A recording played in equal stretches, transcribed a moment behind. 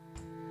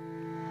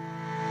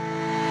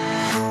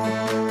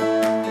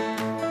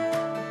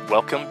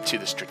Welcome to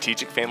the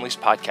Strategic Families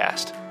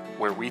Podcast,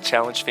 where we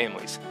challenge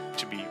families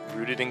to be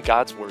rooted in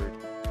God's Word,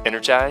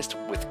 energized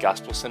with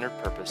gospel-centered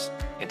purpose,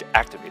 and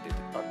activated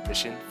on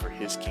mission for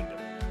His kingdom.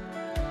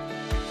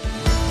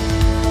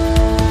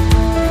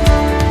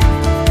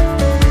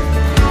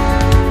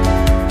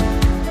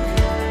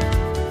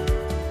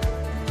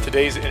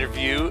 Today's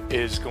interview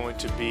is going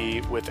to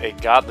be with a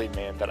godly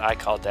man that I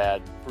call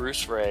Dad.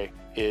 Bruce Ray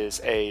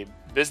is a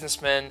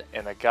businessman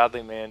and a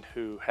godly man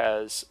who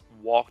has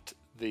walked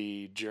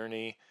the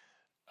journey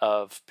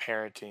of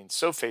parenting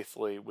so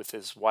faithfully with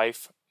his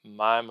wife,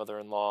 my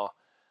mother-in-law,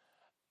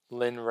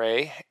 Lynn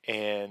Ray.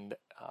 And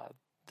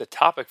the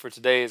topic for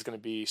today is going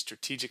to be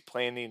strategic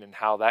planning and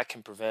how that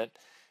can prevent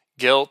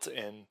guilt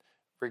and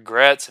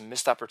regrets and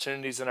missed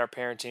opportunities in our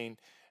parenting.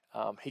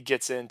 He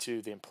gets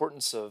into the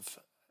importance of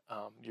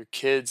your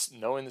kids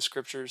knowing the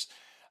scriptures.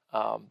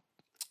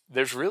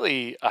 There's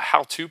really a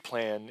how-to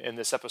plan in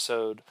this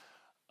episode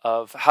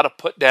of how to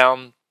put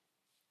down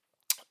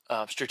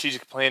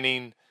strategic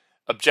planning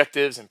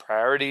objectives and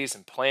priorities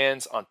and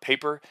plans on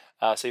paper.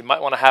 So you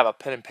might want to have a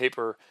pen and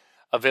paper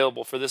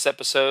available for this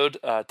episode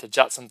to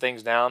jot some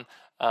things down.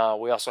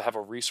 We also have a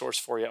resource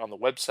for you on the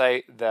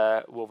website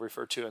that we'll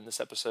refer to in this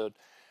episode.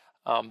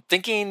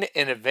 Thinking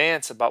in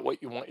advance about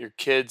what you want your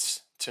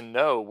kids to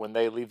know when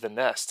they leave the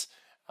nest,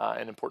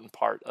 an important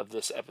part of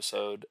this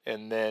episode.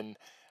 And then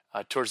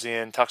towards the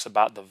end, talks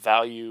about the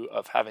value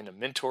of having a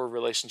mentor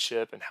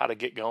relationship and how to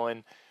get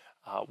going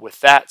with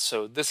that.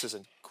 So this is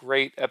a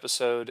great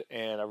episode,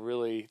 and I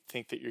really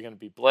think that you're going to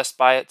be blessed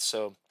by it.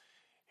 So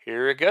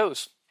here it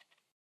goes.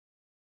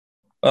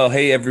 Well,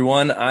 hey,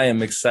 everyone. I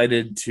am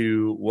excited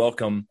to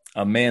welcome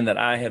a man that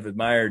I have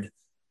admired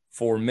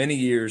for many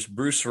years,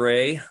 Bruce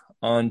Ray,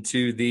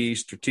 onto the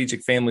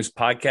Strategic Families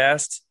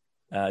Podcast.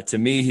 To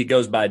me, he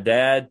goes by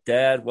Dad.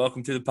 Dad,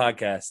 welcome to the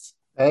podcast.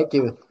 Thank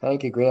you.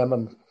 Thank you, Graham.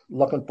 I'm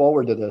looking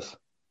forward to this.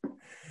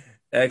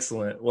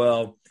 Excellent.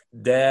 Well,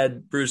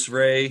 Dad, Bruce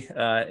Ray,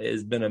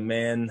 has been a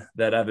man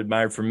that I've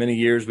admired for many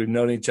years. We've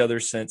known each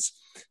other since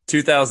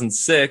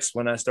 2006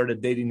 when I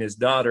started dating his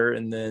daughter.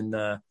 And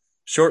then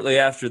shortly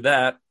after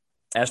that,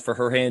 asked for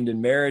her hand in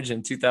marriage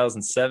in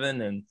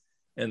 2007,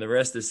 and the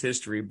rest is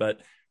history. But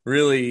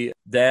really,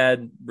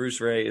 Dad,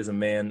 Bruce Ray, is a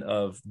man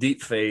of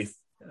deep faith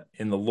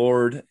in the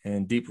Lord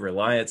and deep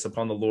reliance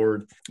upon the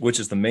Lord, which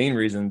is the main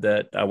reason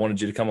that I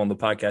wanted you to come on the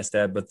podcast,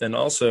 Dad. But then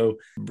also,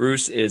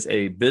 Bruce is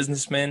a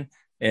businessman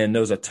and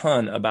knows a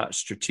ton about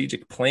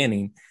strategic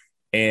planning.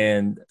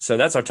 And so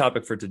that's our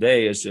topic for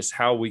today, is just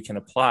how we can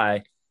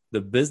apply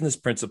the business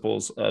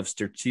principles of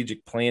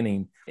strategic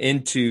planning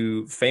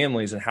into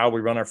families and how we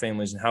run our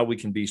families and how we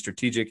can be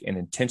strategic and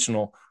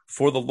intentional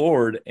for the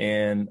Lord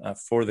and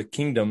for the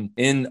kingdom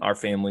in our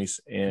families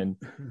and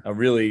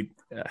really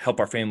help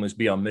our families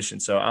be on mission.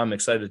 So I'm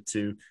excited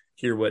to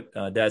hear what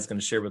Dad's going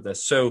to share with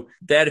us. So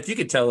Dad, if you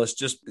could tell us,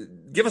 just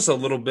give us a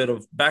little bit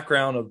of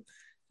background of,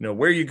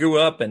 where you grew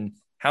up and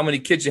how many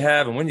kids you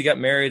have and when you got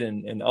married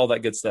and all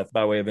that good stuff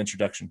by way of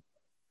introduction.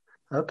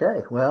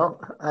 Okay. Well,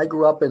 I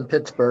grew up in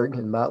Pittsburgh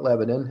in Mount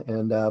Lebanon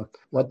and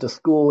went to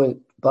school at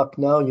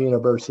Bucknell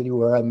University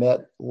where I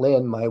met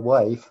Lynn, my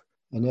wife.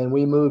 And then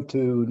we moved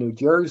to New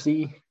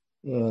Jersey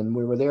and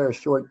we were there a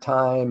short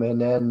time and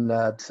then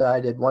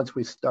decided once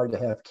we started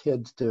to have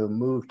kids to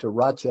move to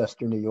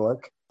Rochester, New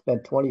York.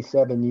 Spent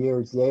 27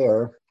 years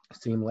there.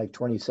 Seemed like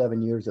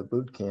 27 years of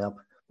boot camp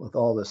with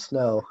all the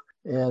snow.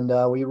 And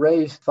we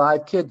raised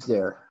 5 kids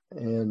there.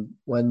 And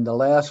when the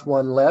last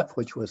one left,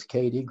 which was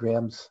Katie,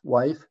 Graham's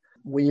wife,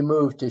 we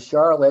moved to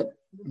Charlotte,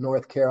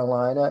 North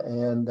Carolina,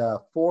 and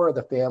 4 of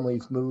the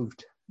families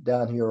moved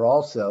down here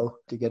also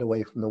to get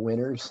away from the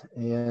winters.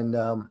 And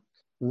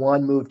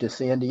 1 moved to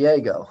San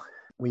Diego.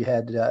 We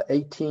had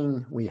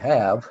 18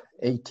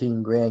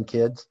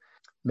 grandkids.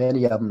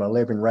 Many of them are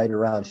living right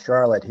around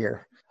Charlotte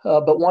here.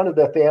 But one of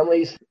the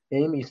families,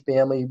 Amy's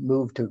family,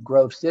 moved to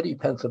Grove City,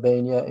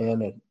 Pennsylvania,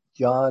 and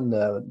John,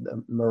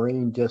 the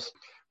Marine, just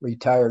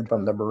retired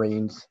from the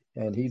Marines,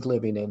 and he's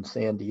living in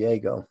San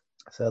Diego.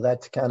 So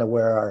that's kind of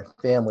where our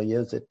family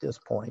is at this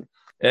point.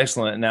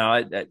 Excellent.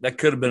 Now, that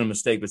could have been a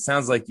mistake, but it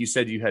sounds like you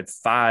said you had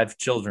 5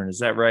 children. Is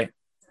that right?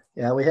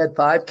 Yeah, we had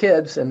 5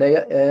 kids,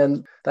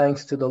 and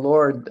thanks to the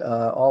Lord,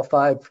 all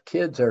 5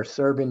 kids are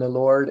serving the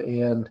Lord,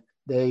 and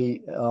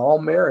they all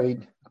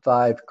married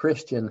 5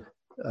 Christian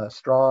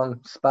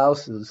strong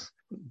spouses,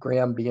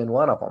 Graham being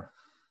one of them.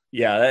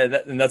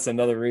 Yeah, and that's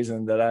another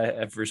reason that I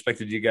have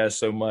respected you guys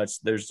so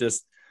much. There's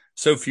just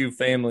so few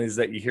families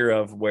that you hear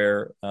of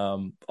where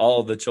all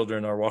of the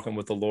children are walking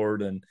with the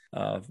Lord and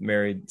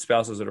married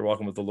spouses that are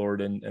walking with the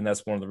Lord. And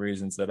that's one of the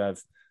reasons that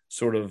I've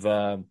sort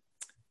of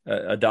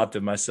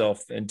adopted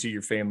myself into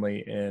your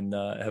family and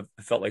have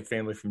felt like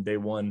family from day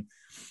one.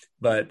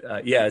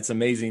 But yeah, it's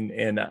amazing.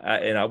 And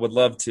I would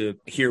love to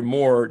hear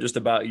more just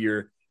about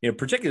your,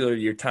 particularly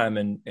your time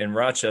in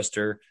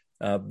Rochester,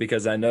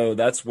 because I know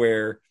that's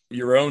where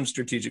your own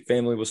strategic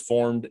family was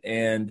formed.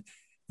 And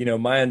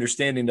my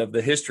understanding of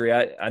the history,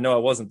 I know I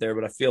wasn't there,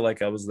 but I feel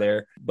like I was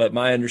there. But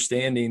my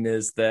understanding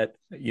is that,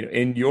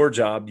 in your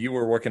job, you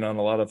were working on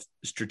a lot of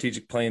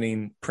strategic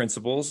planning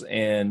principles,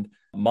 and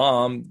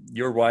Mom,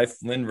 your wife,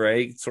 Lynn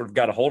Ray, sort of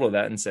got a hold of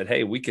that and said,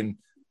 hey, we can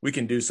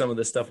do some of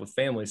this stuff with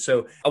families.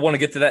 So I want to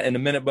get to that in a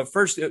minute. But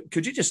first,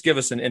 could you just give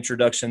us an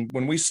introduction?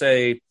 When we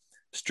say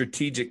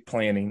strategic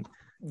planning,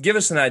 give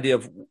us an idea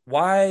of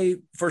why,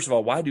 first of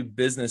all, why do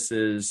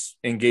businesses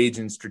engage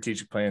in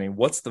strategic planning?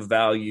 What's the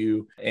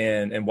value,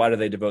 and why do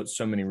they devote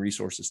so many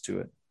resources to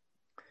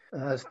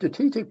it?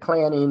 Strategic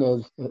planning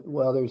is,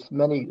 well, there's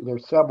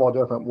several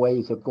different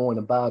ways of going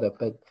about it,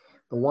 but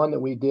the one that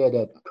we did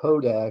at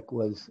Kodak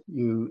was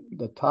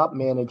the top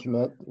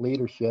management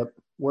leadership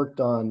worked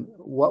on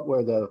what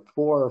were the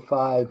 4 or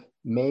 5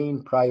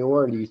 main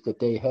priorities that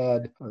they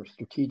had, or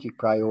strategic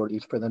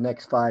priorities for the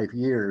next 5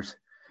 years.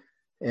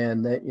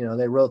 And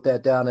they wrote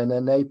that down, and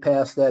then they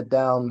passed that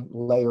down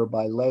layer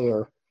by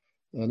layer,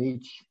 and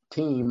each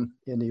team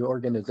in the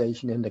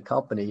organization, in the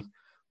company,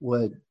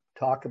 would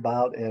talk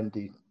about and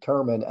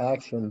determine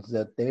actions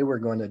that they were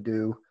going to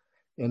do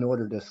in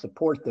order to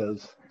support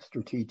those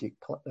strategic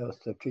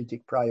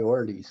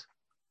priorities.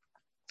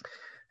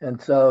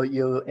 And so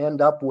you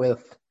end up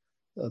with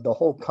the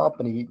whole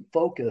company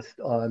focused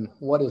on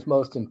what is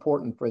most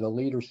important for the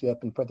leadership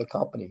and for the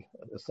company,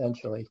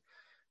 essentially,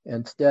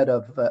 instead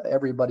of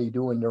everybody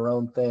doing their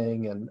own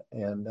thing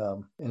and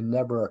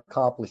never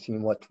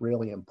accomplishing what's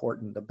really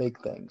important, the big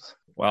things.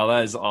 Wow,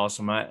 that is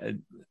awesome.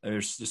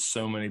 There's just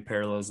so many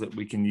parallels that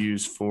we can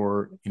use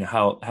for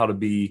how to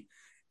be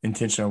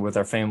intentional with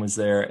our families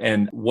there.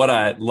 And what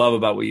I love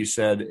about what you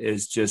said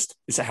is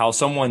how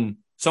someone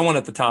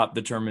at the top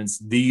determines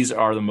these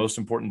are the most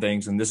important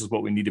things, and this is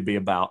what we need to be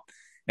about.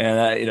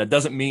 And it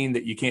doesn't mean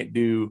that you can't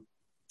do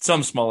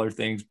some smaller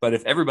things, but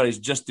if everybody's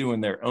just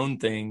doing their own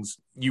things,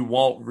 you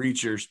won't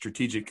reach your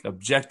strategic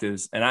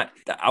objectives. And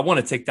I want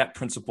to take that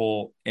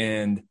principle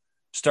and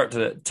start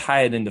to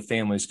tie it into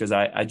families, because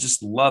I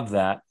just love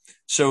that.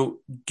 So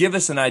give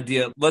us an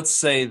idea. Let's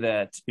say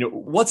that,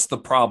 what's the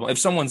problem? If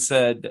someone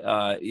said,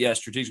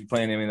 strategic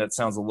planning, I mean, that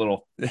sounds a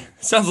little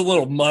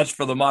much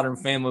for the modern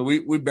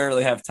family. We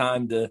barely have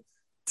time to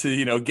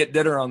get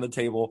dinner on the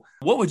table.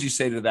 What would you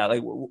say to that?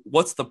 Like,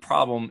 what's the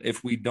problem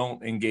if we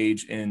don't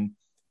engage in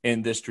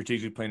this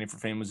strategic planning for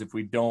families, if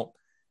we don't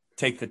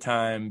take the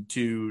time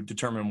to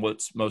determine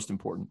what's most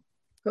important?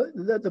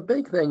 The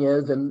big thing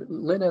is, and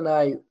Lynn and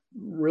I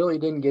really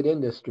didn't get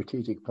into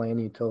strategic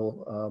planning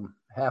until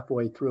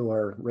halfway through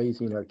our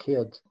raising our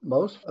kids.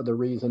 Most of the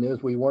reason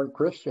is we weren't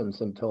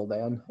Christians until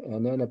then,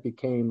 and then it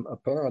became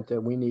apparent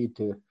that we need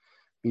to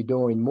be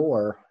doing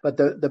more. But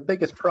the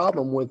biggest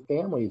problem with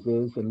families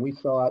is, and we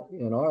saw it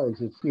in ours,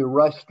 it's you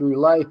rush through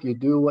life, you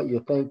do what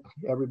you think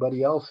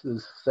everybody else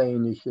is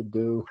saying you should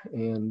do,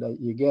 and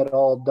you get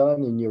all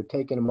done, and you're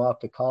taking them off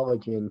to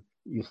college, and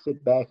you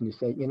sit back and you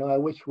say, I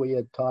wish we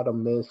had taught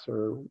them this,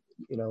 or,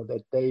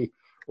 that they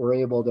were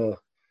able to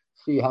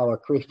see how a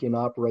Christian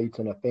operates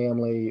in a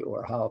family,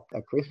 or how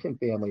a Christian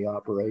family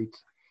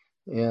operates.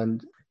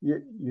 And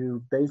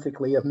you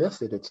basically have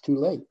missed it. It's too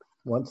late.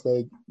 Once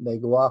they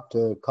go off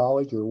to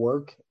college or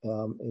work,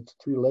 it's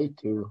too late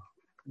to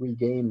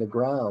regain the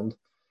ground.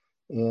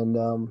 And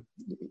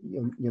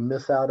you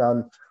miss out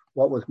on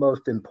what was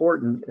most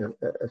important,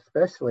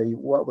 especially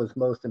what was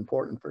most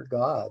important for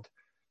God,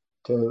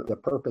 to the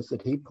purpose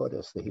that he put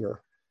us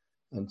here.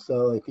 And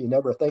so if you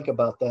never think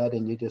about that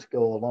and you just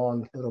go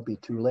along, it'll be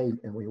too late,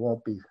 and we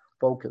won't be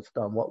focused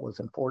on what was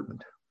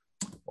important.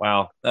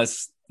 Wow,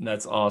 that's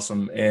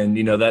awesome. And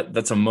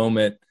that's a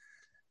moment,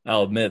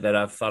 I'll admit, that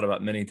I've thought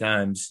about many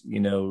times,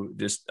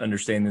 just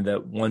understanding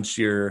that once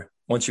your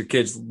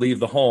kids leave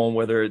the home,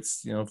 whether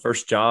it's,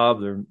 first job,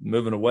 they're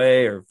moving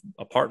away, or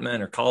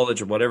apartment or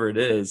college or whatever it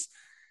is,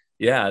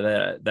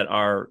 that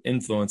our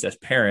influence as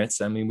parents,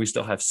 I mean, we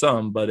still have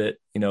some, but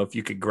if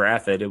you could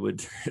graph it, it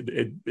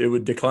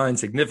would decline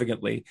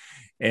significantly.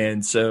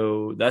 And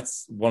so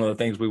that's one of the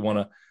things we want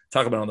to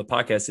talk about on the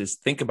podcast, is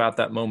think about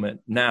that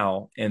moment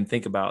now, and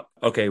think about,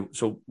 okay,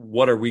 so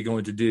what are we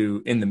going to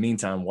do in the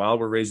meantime while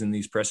we're raising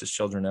these precious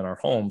children in our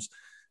homes,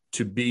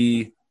 to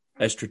be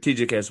as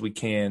strategic as we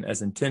can,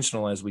 as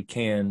intentional as we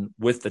can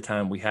with the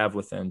time we have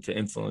with them, to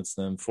influence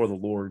them for the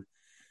Lord.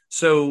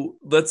 So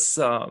let's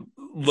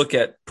look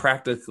at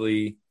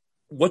practically,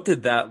 what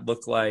did that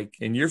look like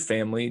in your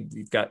family?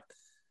 You've got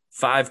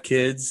 5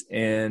 kids,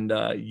 and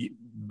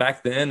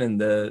back then in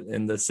the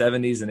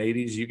 70s and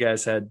 80s, you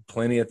guys had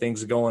plenty of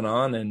things going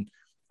on,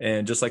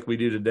 and just like we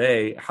do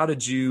today. How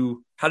did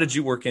you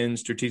work in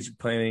strategic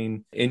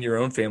planning in your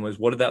own families?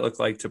 What did that look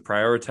like to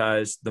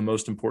prioritize the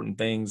most important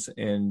things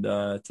and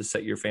to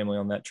set your family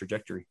on that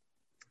trajectory?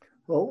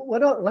 Well,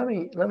 let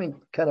me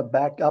kind of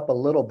back up a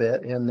little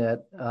bit in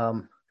that.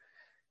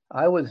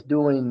 I was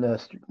doing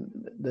this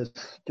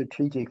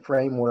strategic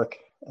framework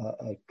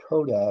at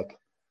Kodak,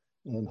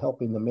 and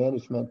helping the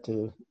management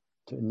to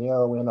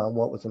narrow in on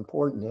what was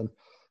important. And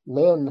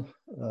Lynn,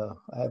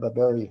 I have a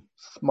very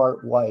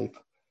smart wife,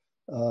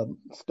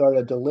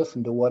 started to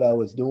listen to what I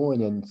was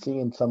doing and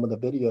seeing some of the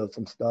videos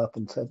and stuff,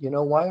 and said,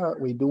 why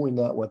aren't we doing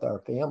that with our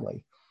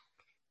family?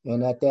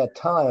 And at that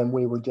time,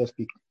 we were just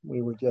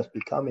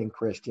becoming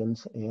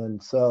Christians,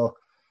 and so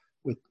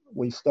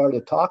we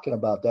started talking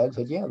about that and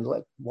said, yeah,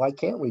 why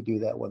can't we do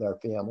that with our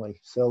family?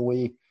 So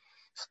we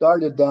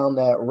started down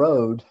that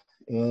road,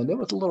 and it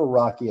was a little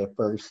rocky at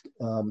first,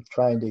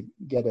 trying to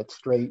get it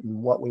straight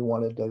and what we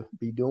wanted to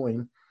be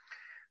doing.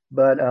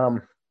 But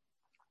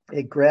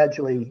it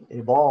gradually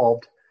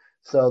evolved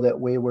so that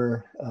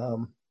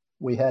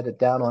we had it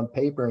down on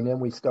paper, and then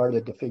we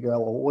started to figure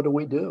out, well, what do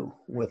we do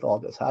with all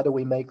this? How do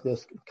we make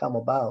this come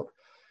about?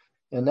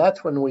 And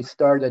that's when we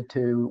started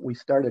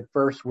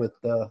first with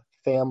the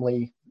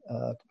family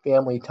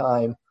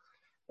time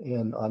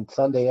on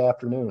Sunday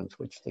afternoons,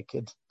 which the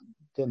kids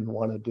didn't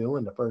want to do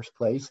in the first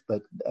place,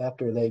 but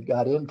after they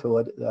got into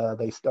it,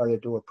 they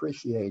started to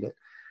appreciate it.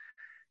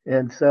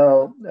 And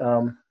so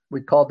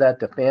we called that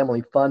the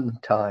family fun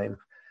time.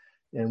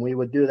 And we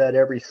would do that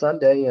every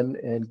Sunday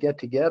and get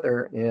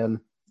together, and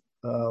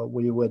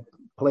we would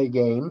play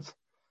games,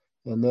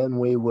 and then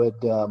we would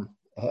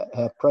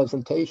have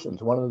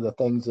presentations. One of the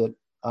things that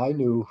I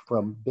knew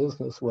from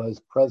business was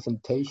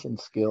presentation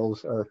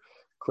skills are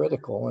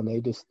critical, and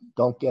they just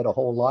don't get a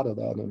whole lot of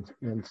that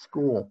in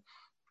school.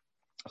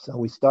 So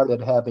we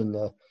started having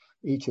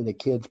each of the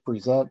kids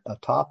present a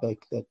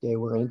topic that they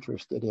were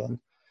interested in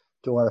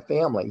to our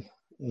family,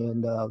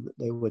 and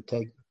they would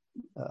take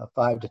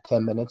 5 to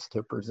 10 minutes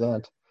to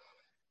present.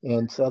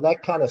 And so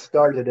that kind of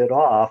started it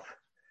off.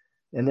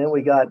 And then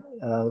we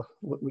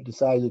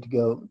decided to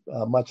go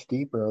much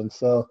deeper. And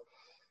so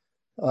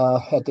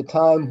at the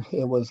time,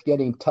 it was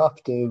getting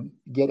tough to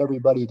get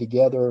everybody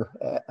together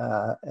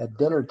at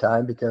dinner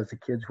time because the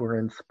kids were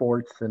in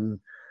sports and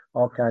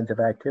all kinds of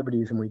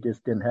activities, and we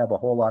just didn't have a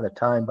whole lot of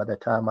time by the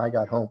time I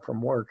got home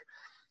from work.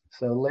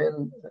 So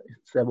Lynn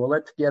said, well,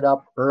 let's get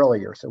up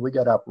earlier. So we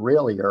got up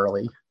really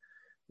early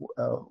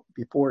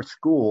before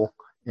school,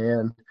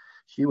 and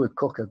she would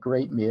cook a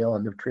great meal,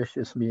 a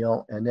nutritious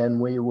meal, and then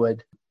we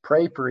would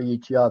pray for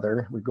each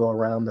other. We'd go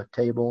around the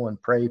table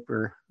and pray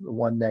for the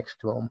one next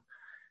to them.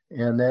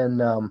 And then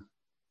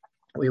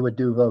we would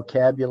do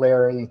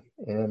vocabulary,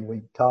 and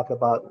we'd talk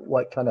about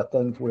what kind of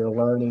things we were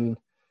learning.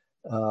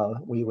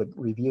 We would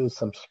review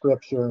some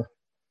scripture.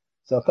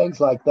 So things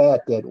like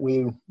that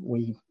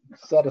we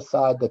set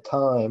aside the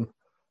time,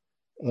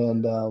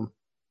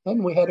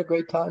 and we had a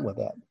great time with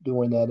that,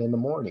 doing that in the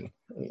morning.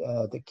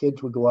 The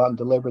kids would go out and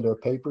deliver their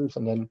papers,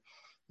 and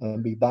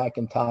be back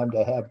in time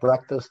to have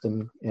breakfast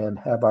and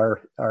have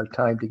our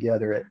time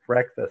together at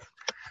breakfast.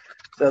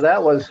 So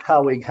that was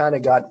how we kind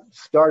of got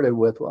started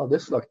with, well,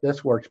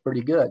 this works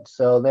pretty good.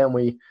 So then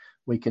we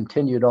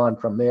continued on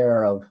from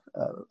there of,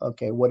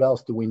 okay, what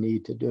else do we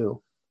need to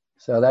do?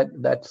 So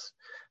that's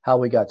how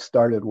we got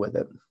started with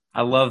it.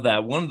 I love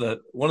that. One of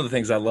the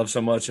things I love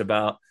so much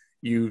about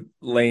you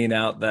laying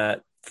out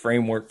that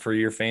framework for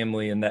your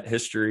family and that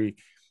history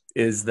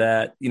is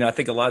that, I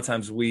think a lot of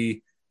times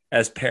we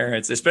as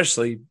parents,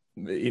 especially,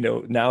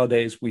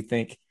 nowadays, we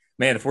think,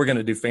 man, if we're going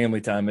to do family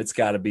time, it's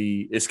got to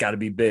be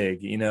big,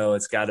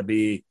 it's got to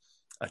be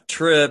a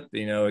trip,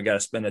 we got to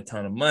spend a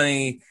ton of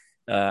money.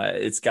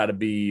 There's got to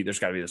be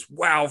this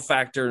wow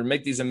factor and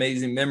make these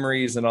amazing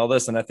memories and all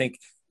this. And I think,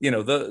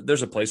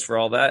 there's a place for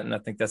all that. And I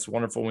think that's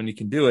wonderful when you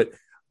can do it,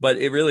 but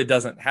it really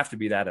doesn't have to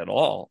be that at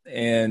all.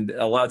 And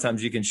a lot of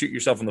times you can shoot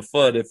yourself in the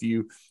foot. If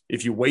you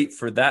wait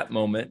for that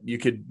moment, you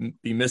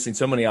could be missing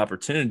so many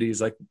opportunities,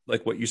 like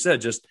what you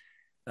said, just,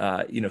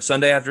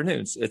 Sunday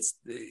afternoons.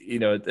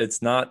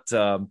 It's not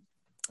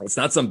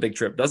some big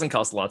trip. Doesn't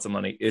cost lots of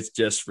money. It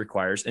just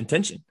requires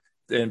intention.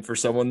 And for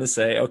someone to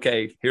say,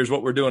 okay, here's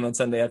what we're doing on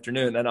Sunday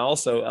afternoon. And I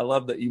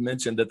love that you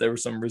mentioned that there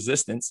was some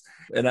resistance.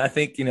 And I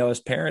think,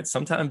 as parents,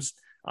 sometimes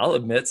I'll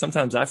admit,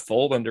 sometimes I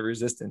fold under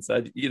resistance.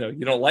 You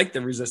don't like the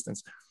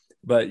resistance,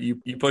 but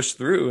you push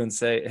through and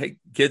say, hey,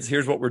 kids,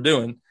 here's what we're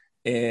doing.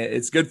 And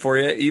it's good for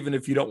you, even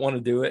if you don't want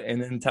to do it.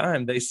 And in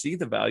time, they see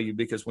the value,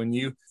 because when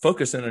you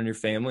focus in on your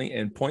family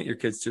and point your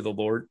kids to the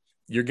Lord,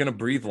 you're going to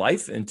breathe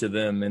life into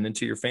them and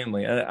into your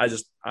family.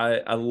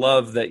 I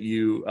love that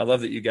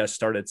you guys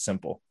started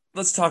simple.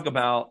 Let's talk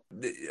about,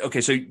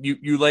 okay, so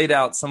you laid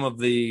out some of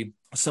the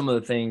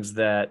things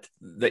that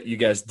you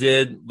guys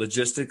did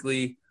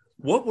logistically.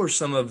 What were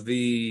some of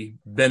the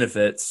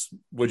benefits,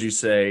 would you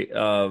say,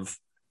 of,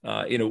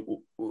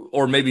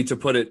 or maybe to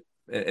put it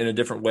in a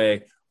different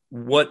way,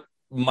 what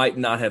might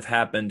not have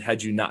happened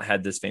had you not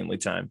had this family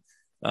time?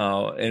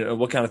 And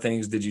what kind of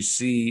things did you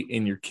see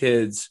in your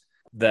kids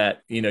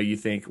that, you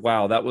think,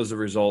 wow, that was a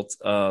result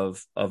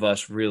of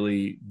us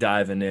really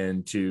diving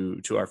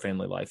into our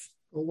family life?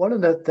 Well, one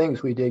of the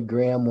things we did,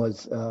 Graham,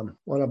 was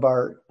one of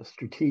our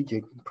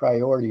strategic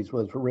priorities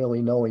was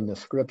really knowing the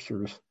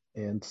scriptures.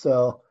 And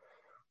so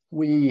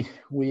we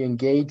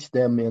engaged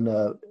them in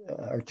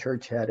our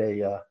church had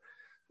a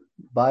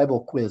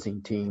Bible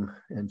quizzing team.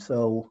 And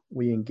so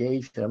we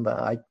engaged them.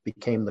 I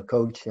became the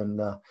coach,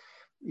 and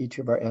each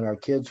of our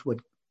kids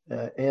would,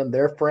 and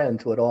their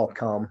friends would all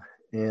come.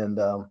 And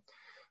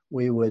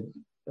we would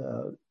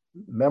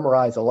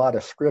memorize a lot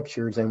of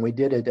scriptures, and we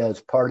did it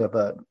as part of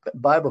a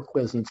Bible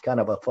quizzing. Is kind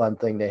of a fun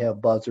thing. They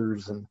have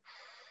buzzers, and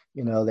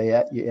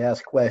you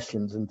ask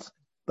questions,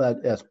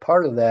 but as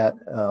part of that,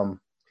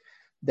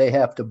 they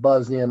have to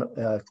buzz in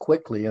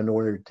quickly in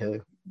order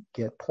to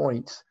get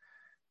points.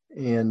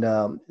 And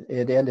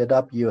it ended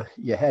up you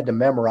had to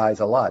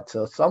memorize a lot.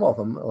 So some of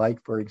them,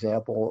 like for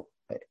example,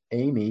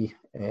 Amy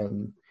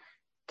and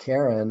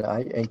Karen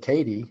and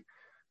Katie,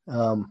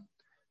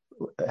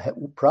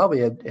 probably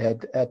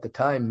had at the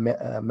time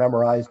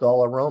memorized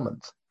all of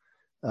Romans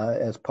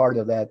as part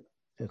of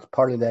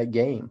that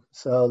game.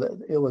 So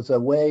it was a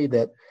way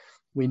that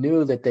we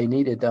knew that they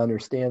needed to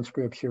understand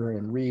Scripture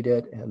and read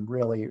it and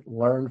really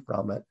learn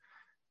from it.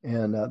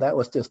 And that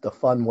was just a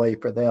fun way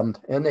for them.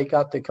 And they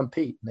got to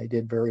compete. And they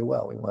did very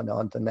well. We went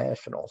on to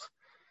nationals.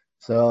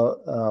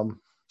 So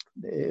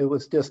it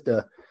was just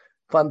a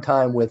fun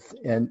time with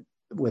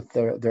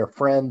their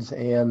friends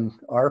and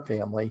our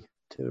family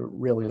to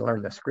really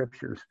learn the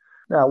Scriptures.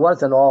 Now, it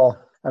wasn't all.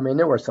 I mean,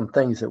 there were some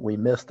things that we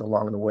missed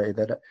along the way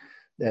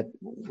that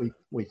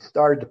we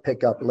started to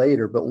pick up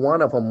later. But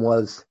one of them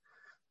was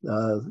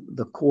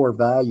the core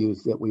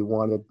values that we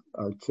wanted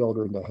our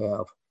children to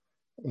have.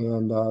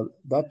 And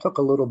that took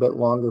a little bit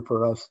longer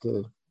for us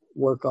to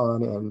work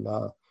on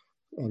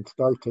and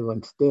start to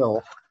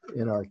instill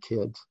in our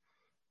kids.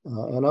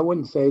 And I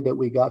wouldn't say that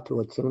we got to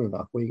it soon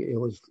enough. It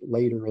was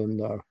later in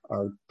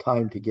our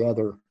time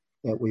together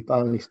that we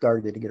finally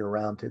started to get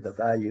around to the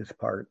values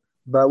part.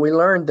 But we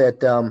learned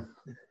that,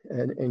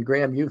 and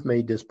Graham, you've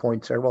made this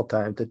point several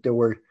times, that there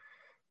were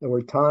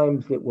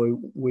times that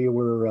we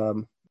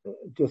were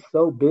just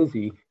so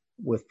busy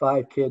with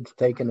 5 kids,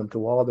 taking them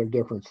to all their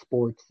different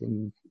sports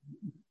and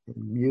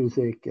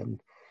music and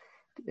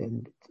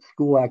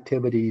school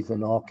activities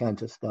and all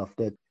kinds of stuff,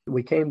 that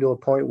we came to a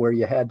point where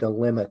you had to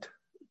limit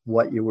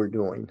what you were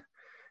doing.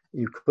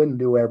 You couldn't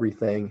do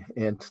everything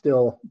and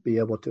still be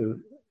able to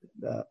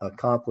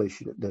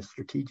accomplish the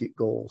strategic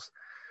goals.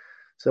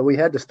 So we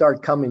had to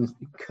start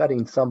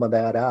cutting some of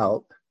that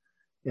out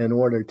in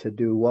order to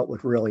do what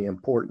was really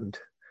important.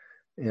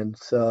 And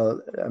so,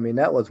 I mean,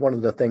 that was one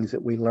of the things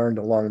that we learned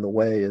along the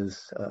way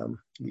is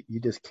you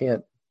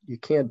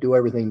can't do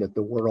everything that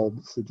the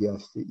world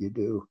suggests that you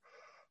do.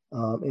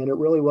 And it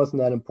really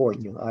wasn't that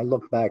important. I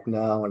look back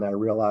now and I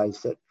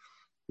realize that,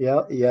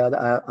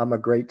 I'm a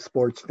great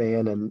sports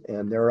fan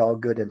and they're all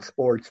good in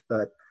sports,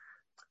 but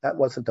that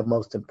wasn't the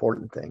most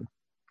important thing.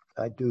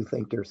 I do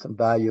think there's some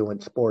value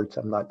in sports.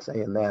 I'm not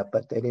saying that,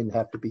 but they didn't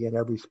have to be in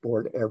every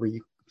sport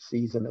every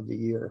season of the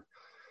year.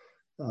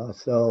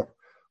 So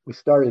we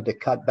started to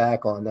cut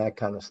back on that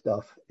kind of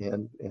stuff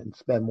and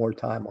spend more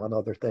time on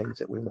other things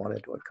that we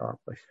wanted to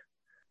accomplish.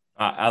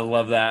 I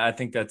love that. I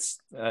think there's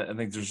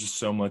just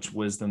so much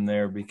wisdom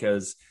there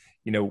because,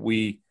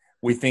 we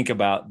think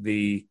about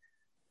the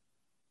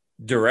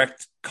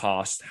direct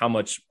cost, how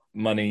much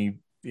money,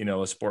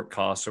 a sport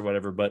costs or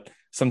whatever, but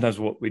sometimes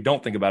what we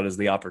don't think about is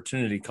the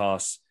opportunity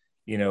costs,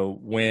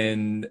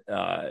 when,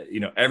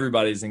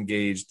 everybody's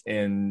engaged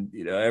in,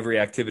 every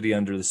activity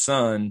under the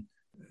sun.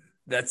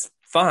 That's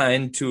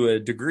fine to a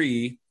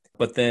degree,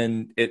 but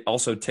then it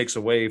also takes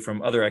away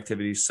from other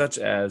activities such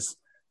as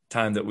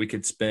time that we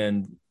could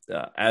spend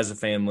as a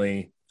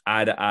family,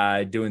 eye to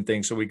eye, doing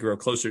things so we grow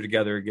closer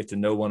together, get to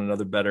know one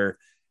another better,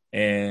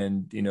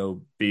 and,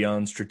 be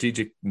on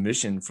strategic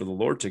mission for the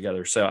Lord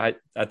together. So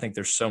I think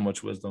there's so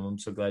much wisdom. I'm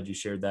so glad you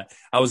shared that.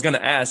 I was going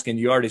to ask, and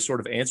you already sort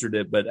of answered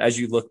it, but as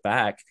you look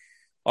back,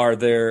 are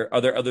there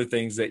other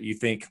things that you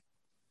think,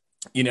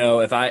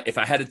 if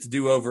I had it to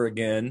do over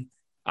again,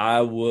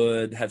 I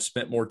would have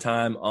spent more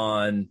time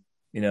on,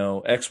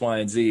 X, Y,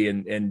 and Z,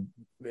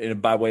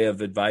 and by way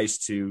of advice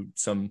to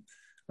some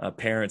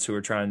parents who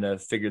are trying to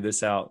figure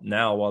this out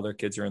now while their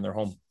kids are in their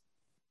home?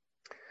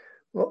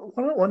 Well,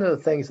 one of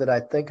the things that I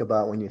think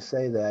about when you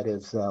say that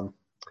is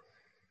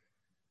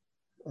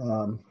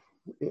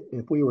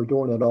if we were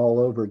doing it all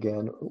over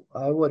again,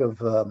 I would have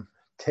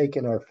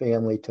taken our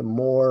family to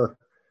more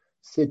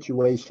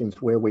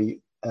situations where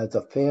we, as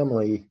a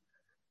family,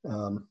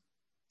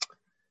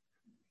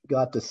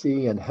 got to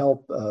see and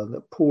help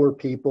the poor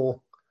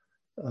people,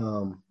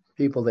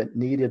 people that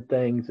needed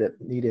things, that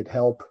needed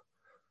help.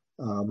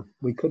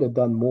 We could have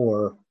done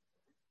more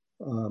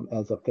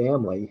as a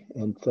family,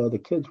 and so the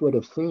kids would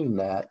have seen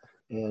that.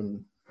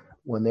 And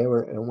when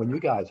you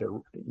guys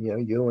are,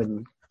 you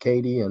and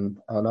Katie and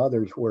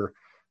others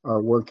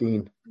are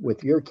working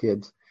with your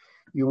kids,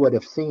 you would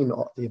have seen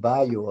the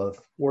value of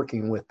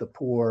working with the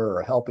poor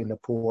or helping the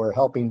poor,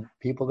 helping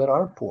people that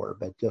aren't poor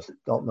but just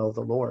don't know the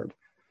Lord.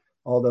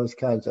 All those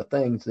kinds of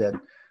things that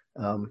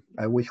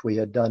I wish we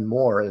had done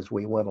more as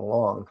we went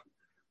along.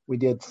 We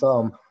did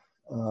some.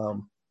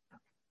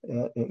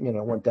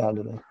 Went down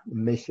to the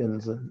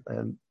missions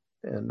and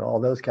all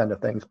those kind of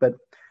things. But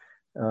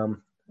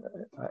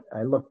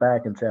I look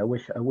back and say, I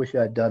wish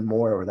I'd done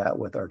more of that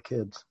with our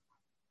kids.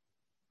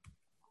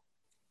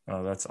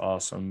 Oh, that's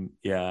awesome.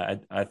 Yeah,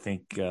 I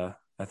think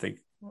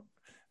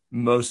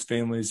most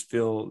families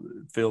feel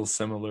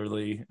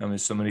similarly. I mean,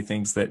 so many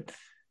things that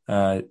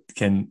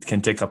can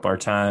take up our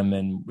time,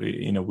 and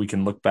we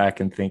can look back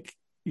and think,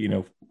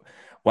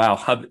 wow,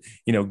 how,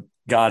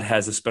 God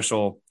has a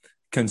special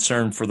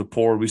concern for the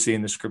poor, we see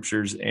in the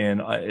scriptures,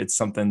 and it's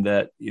something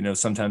that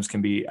sometimes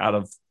can be out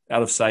of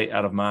sight,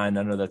 out of mind.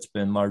 I know that's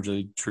been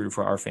largely true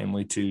for our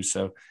family too.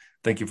 So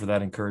thank you for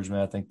that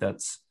encouragement. I think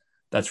that's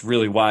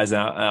really wise.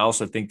 And I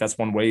also think that's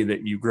one way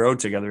that you grow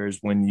together is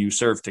when you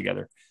serve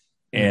together.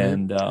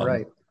 And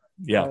right.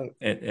 yeah, Right.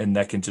 and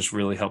that can just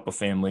really help a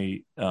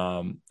family.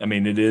 I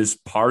mean, it is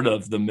part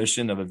of the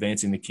mission of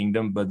advancing the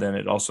kingdom, but then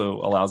it also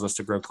allows us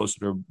to grow closer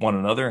to one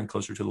another and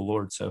closer to the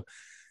Lord. So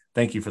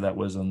thank you for that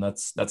wisdom.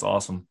 That's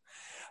awesome.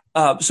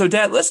 So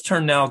Dad, let's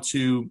turn now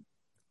to,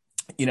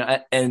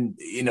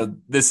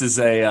 this is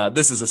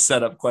a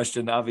setup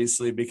question,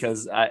 obviously,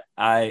 because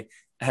I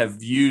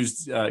have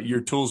used your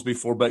tools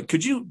before, but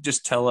could you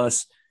just tell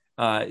us,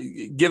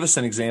 give us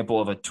an example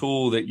of a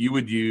tool that you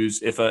would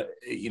use if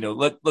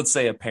let's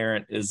say a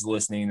parent is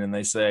listening and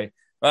they say,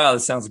 wow, that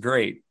sounds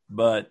great,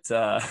 but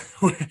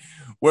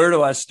where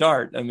do I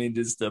start? I mean,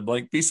 just a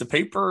blank piece of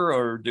paper,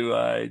 or do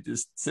I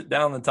just sit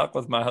down and talk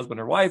with my husband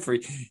or wife, or,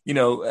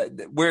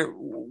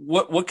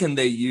 what can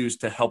they use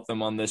to help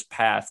them on this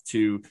path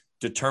to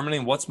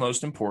determining what's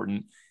most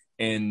important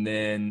and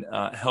then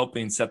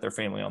helping set their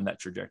family on that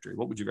trajectory?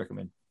 What would you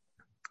recommend?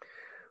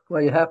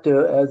 Well, you have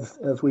to,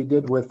 as we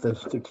did with the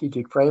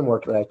strategic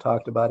framework that I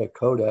talked about at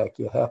Kodak,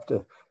 you have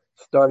to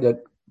start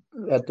at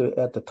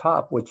the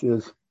top, which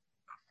is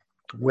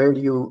what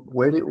do you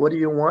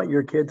want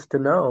your kids to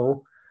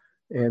know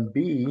and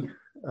be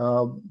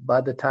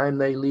by the time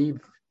they leave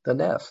the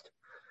nest,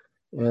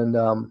 and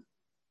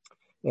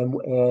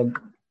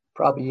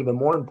probably even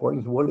more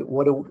important is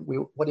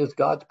what is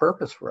God's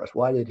purpose for us?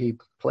 Why did He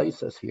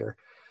place us here?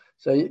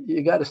 So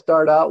you got to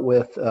start out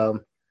with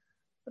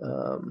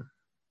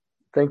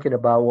thinking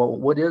about, well,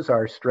 what is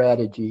our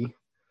strategy?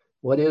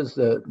 What is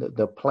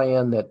the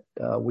plan that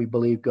we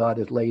believe God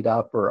has laid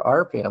out for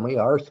our family,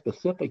 our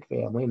specific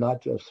family,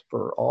 not just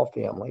for all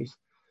families?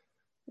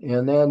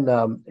 And then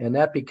and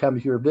that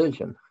becomes your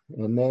vision.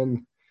 And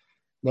then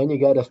you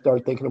got to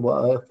start thinking,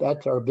 well, if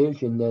that's our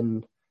vision,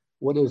 then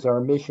what is our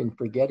mission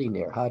for getting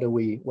there?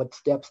 What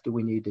steps do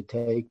we need to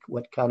take?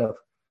 What kind of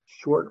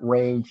short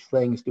range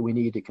things do we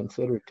need to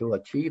consider to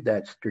achieve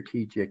that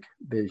strategic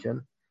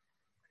vision?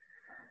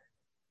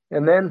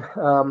 And then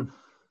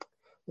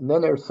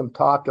there's some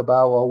talk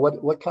about, well,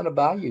 what kind of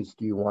values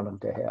do you want them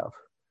to have?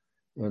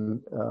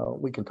 And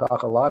we can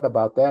talk a lot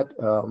about that,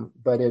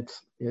 but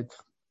it's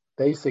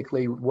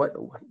basically what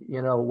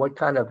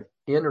kind of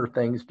inner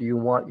things do you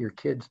want your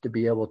kids to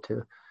be able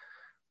to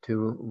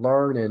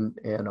learn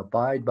and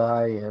abide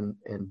by and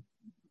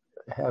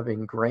have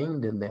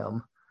ingrained in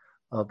them,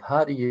 of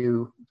how do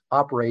you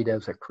operate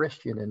as a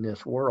Christian in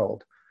this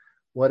world?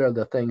 What are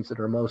the things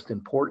that are most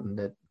important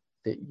that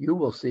you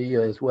will see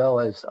as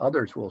well as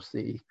others will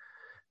see,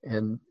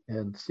 and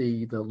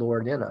see the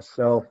Lord in us?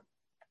 So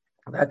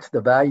that's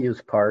the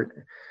values part.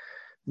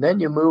 Then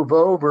you move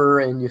over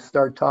and you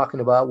start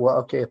talking about, well,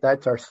 okay, if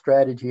that's our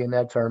strategy and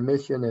that's our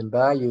mission and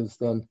values,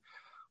 then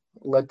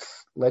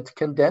let's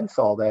condense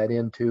all that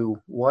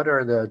into what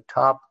are the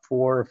top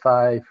 4 or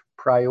 5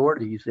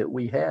 priorities that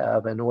we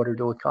have in order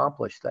to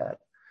accomplish that.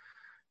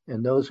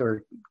 And those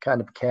are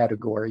kind of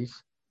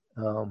categories.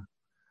 One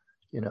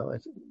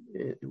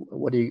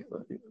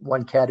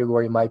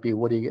category might be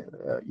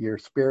your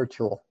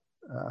spiritual,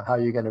 how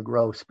you're going to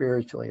grow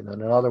spiritually. And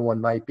then another one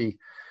might be,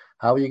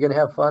 how are you going to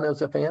have fun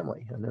as a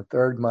family? And the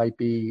third might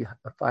be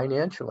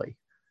financially.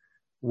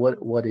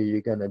 What are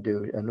you going to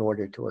do in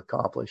order to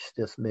accomplish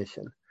this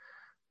mission?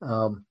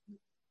 And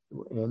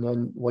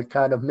then what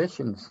kind of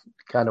missions,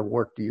 kind of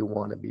work do you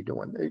want to be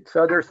doing?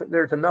 So there's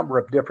a number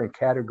of different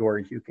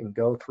categories you can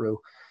go through,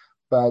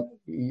 but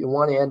you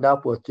want to end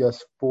up with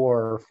just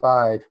 4 or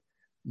 5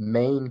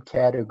 main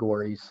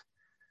categories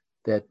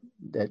that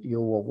you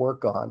will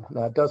work on.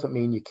 Now, it doesn't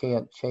mean you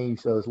can't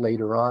change those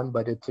later on,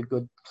 but it's a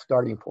good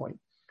starting point.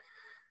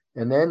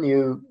 And then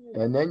you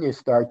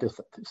start to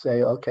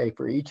say, okay,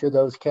 for each of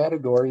those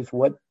categories,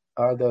 what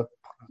are the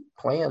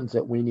plans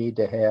that we need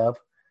to have?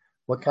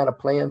 What kind of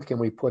plans can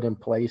we put in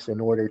place in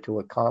order to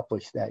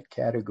accomplish that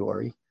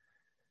category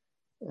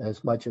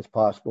as much as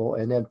possible?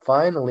 And then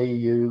finally,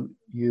 you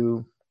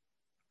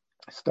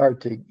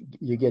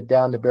get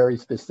down to very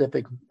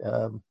specific,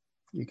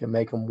 you can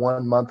make them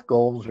 1-month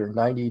goals or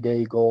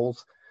 90-day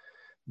goals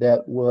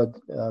that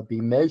would be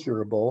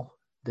measurable,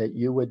 that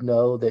you would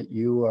know that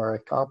you are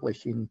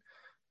accomplishing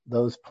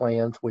those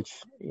plans,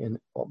 which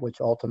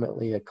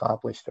ultimately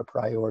accomplish the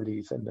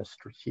priorities and the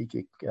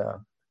strategic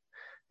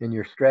in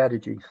your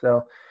strategy.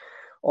 So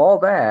all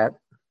that,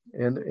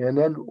 and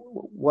then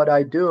what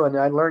I do, and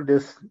I learned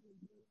this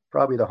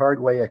probably the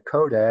hard way at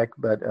Kodak,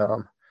 but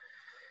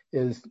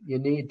is you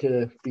need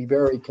to be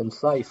very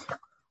concise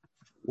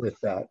with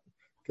that,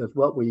 because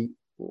what we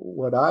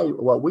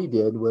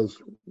did was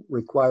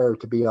require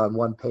to be on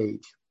one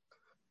page.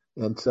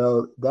 And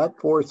so that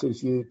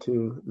forces you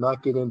to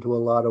not get into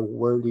a lot of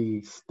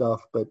wordy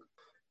stuff, but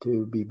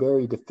to be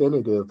very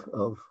definitive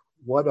of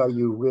what are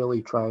you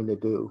really trying to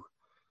do,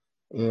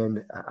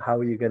 and how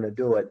are you going to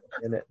do it?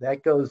 And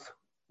that goes,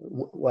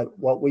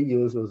 what we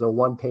use was a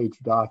one-page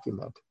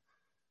document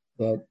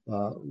that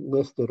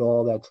listed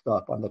all that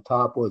stuff. On the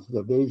top was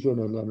the vision,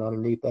 and then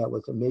underneath that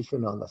was the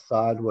mission. On the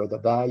side were the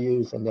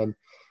values, and then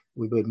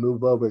we would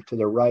move over to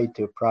the right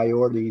to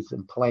priorities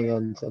and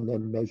plans, and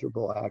then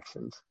measurable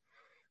actions.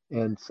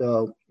 And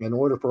so in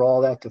order for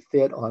all that to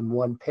fit on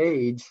one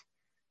page,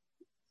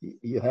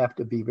 you have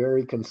to be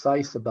very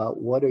concise about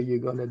what are you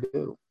going to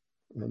do.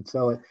 And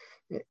so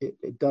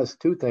it does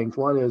two things.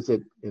 One is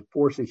it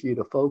forces you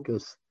to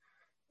focus,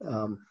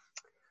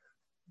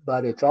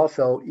 but it's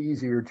also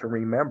easier to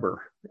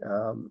remember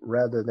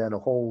rather than a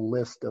whole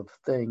list of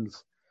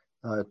things.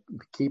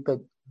 Keep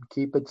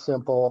it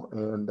simple,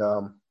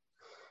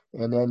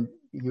 and then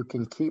you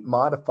can keep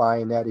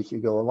modifying that as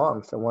you go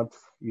along. So once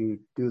you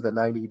do the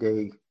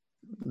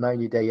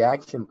 90-day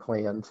action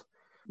plans,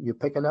 you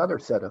pick another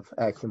set of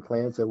action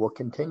plans that will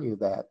continue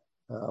that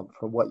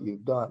from what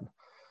you've done,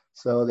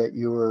 so that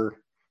you're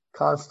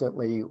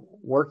constantly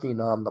working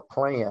on the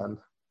plan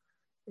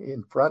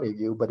in front of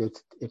you. But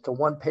it's a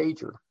one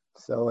pager,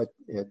 so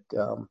it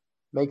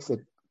makes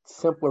it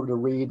simpler to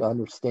read,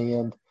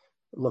 understand.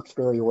 It looks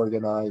very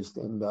organized,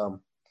 and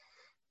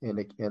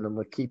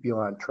it'll keep you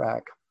on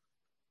track.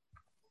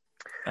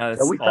 That's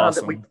so we found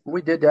awesome. that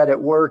we did that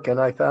at work, and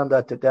I found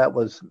out that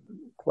was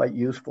quite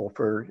useful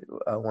for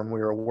when we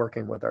were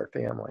working with our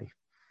family.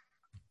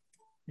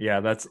 Yeah,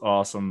 that's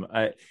awesome.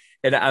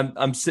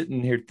 I'm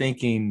sitting here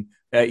thinking,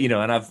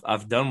 and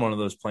I've done one of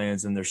those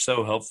plans, and they're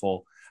so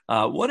helpful.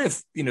 What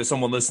if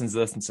someone listens to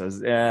this and says,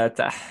 "Yeah, it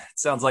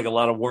sounds like a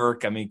lot of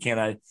work. I mean, can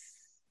I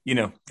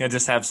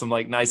just have some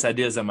like nice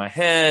ideas in my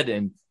head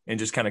and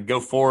just kind of go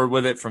forward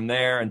with it from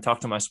there and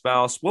talk to my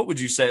spouse?" What would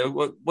you say?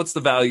 What's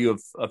the value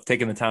of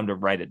taking the time to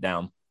write it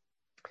down?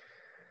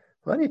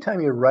 Well, anytime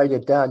you write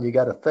it down, you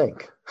got to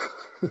think.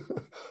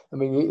 I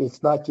mean,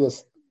 it's not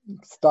just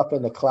stuff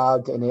in the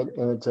clouds, and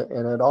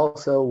it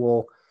also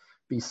will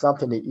be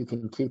something that you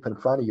can keep in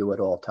front of you at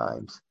all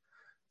times.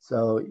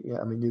 So,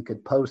 I mean, you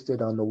could post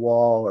it on the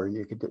wall, or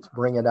you could just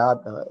bring it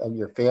out at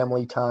your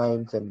family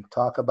times and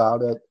talk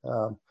about it.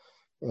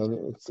 And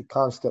it's a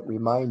constant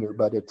reminder,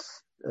 but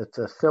it's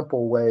a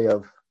simple way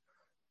of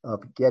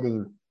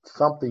getting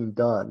something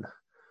done.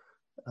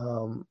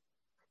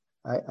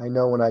 I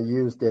know when I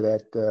used it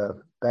at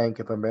Bank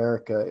of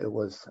America,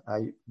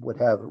 I would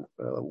have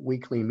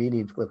weekly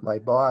meetings with my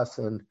boss,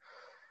 and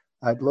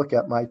I'd look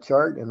at my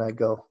chart and I'd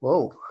go,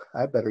 "Whoa,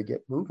 I better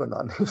get moving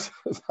on this."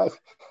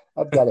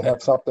 I've got to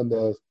have something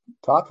to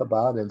talk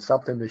about and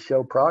something to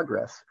show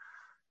progress.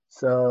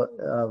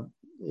 So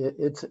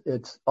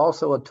it's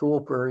also a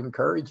tool for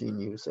encouraging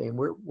you, saying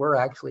we're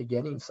actually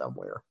getting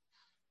somewhere.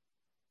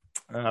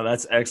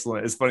 That's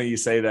excellent. It's funny you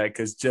say that,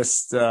 because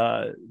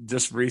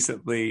just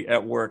recently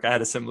at work, I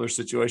had a similar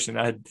situation.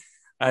 I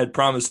had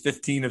promised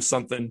 15 of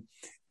something,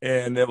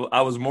 and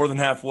I was more than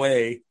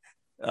halfway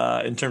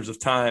in terms of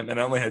time, and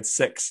I only had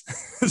 6.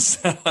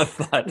 So I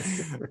thought,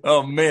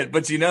 oh man!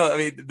 But I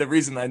mean, the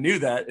reason I knew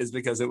that is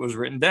because it was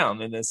written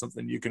down, and it's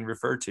something you can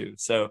refer to.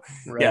 So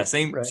Right, yeah,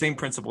 same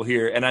principle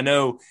here. And I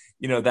know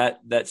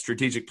that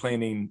strategic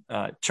planning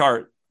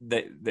chart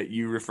that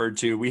you referred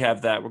to, we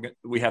have that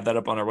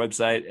up on our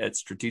website at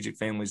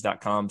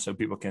strategicfamilies.com, so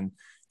people can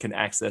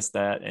access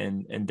that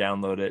and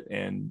download it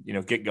and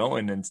get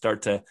going and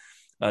start to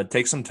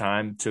take some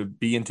time to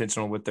be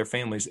intentional with their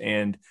families.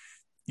 And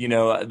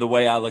the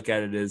way I look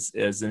at it is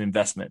as an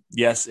investment.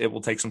 Yes, it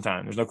will take some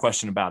time, there's no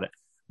question about it,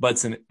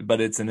 but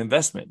it's an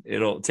investment.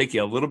 It'll take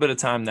you a little bit of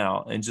time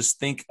now, and just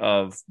think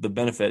of the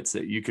benefits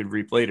that you could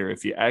reap later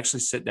if you actually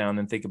sit down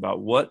and think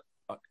about what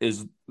are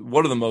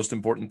the most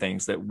important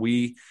things that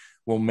we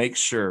will make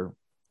sure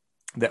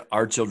that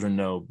our children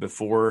know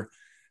before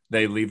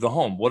they leave the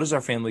home. What is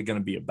our family going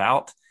to be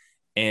about?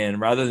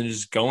 And rather than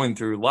just going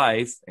through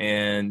life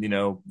and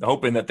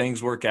hoping that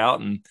things work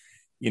out and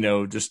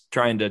just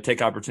trying to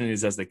take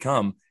opportunities as they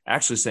come,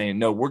 actually saying,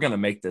 no, we're going to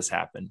make this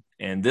happen,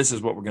 and this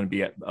is what we're going to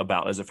be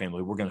about as a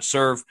family. We're going to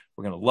serve,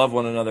 we're going to love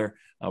one another,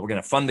 we're going to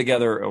have fun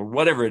together, or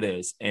whatever it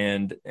is.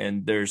 And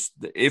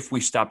if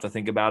we stop to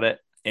think about it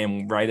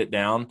and write it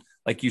down,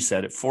 like you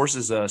said, it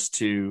forces us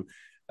to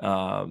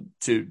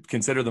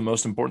consider the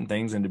most important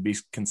things and to be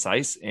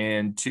concise,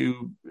 and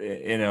to,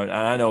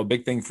 I know a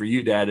big thing for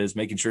you, Dad, is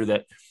making sure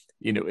that,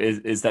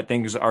 is that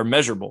things are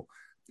measurable.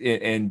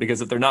 And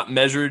because if they're not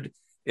measured,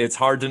 it's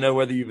hard to know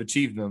whether you've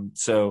achieved them.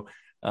 So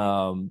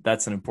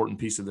that's an important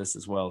piece of this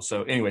as well.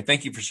 So anyway,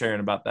 thank you for sharing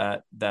about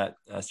that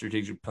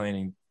strategic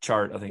planning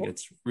chart. I think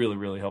it's really,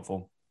 really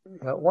helpful.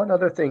 One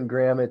other thing,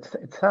 Graham, it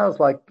sounds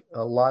like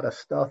a lot of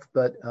stuff,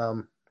 but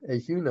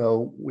as you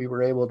know, we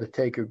were able to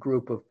take a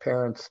group of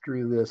parents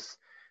through this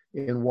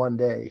in one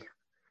day.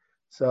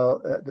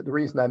 So the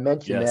reason I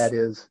mention that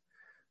is,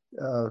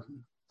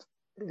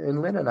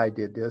 and Lynn and I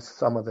did this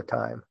some of the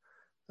time.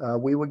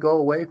 We would go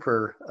away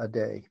for a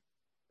day.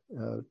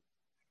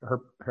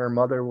 Her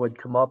mother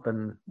would come up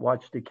and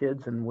watch the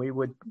kids, and we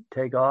would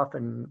take off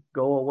and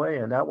go away.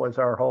 And that was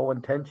our whole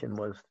intention,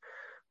 was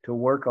to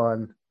work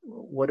on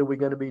what are we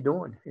going to be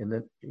doing in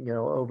the,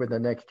 over the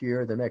next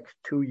year, the next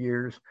 2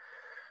 years?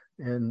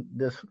 And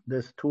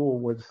this tool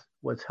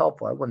was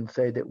helpful. I wouldn't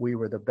say that we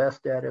were the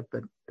best at it,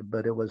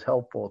 but it was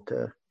helpful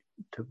to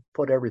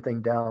put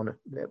everything down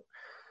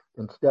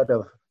instead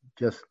of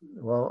just,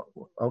 well,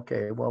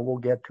 okay, well, we'll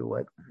get to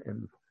it.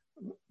 And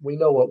we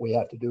know what we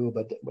have to do,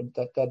 but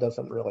that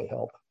doesn't really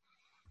help.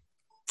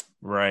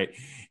 Right.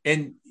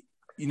 And,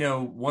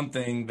 one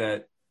thing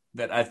that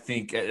I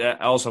think I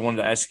also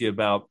wanted to ask you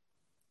about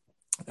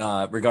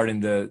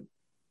regarding the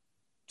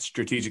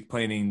strategic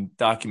planning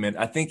document,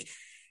 I think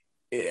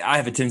I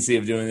have a tendency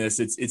of doing this.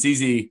 It's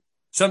easy.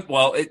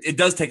 It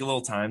does take a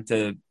little time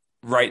to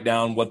write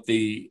down what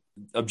the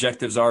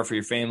objectives are for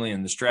your family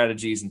and the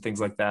strategies and things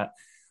like that.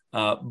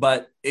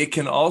 But it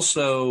can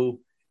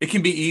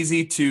be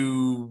easy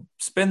to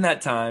spend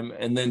that time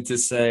and then to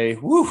say,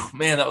 whew,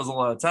 man, that was a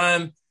lot of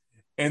time.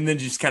 And then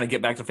just kind of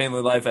get back to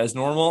family life as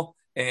normal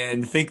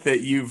and think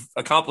that you've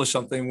accomplished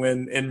something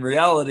when in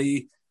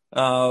reality,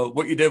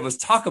 what you did was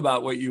talk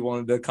about what you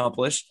wanted to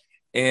accomplish.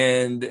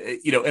 And,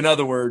 in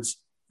other words,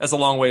 that's a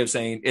long way of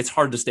saying it's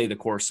hard to stay the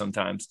course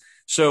sometimes.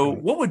 So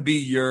what would be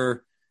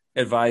your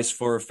advice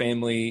for a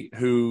family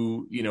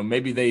who,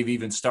 maybe they've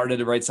even started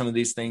to write some of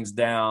these things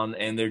down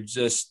and they're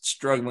just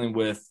struggling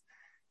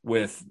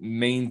with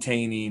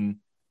maintaining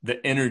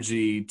the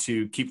energy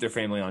to keep their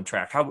family on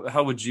track?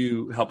 How would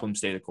you help them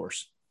stay the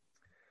course?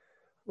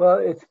 Well,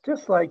 it's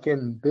just like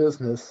in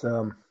business.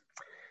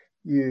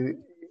 You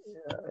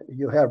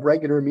have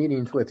regular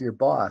meetings with your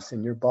boss,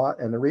 and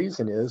and the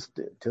reason is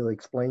to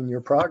explain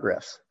your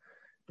progress.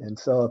 And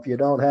so if you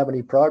don't have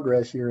any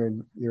progress, you're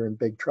in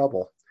big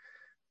trouble.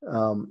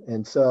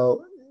 And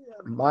so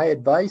my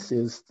advice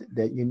is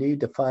that you need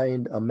to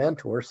find a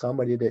mentor,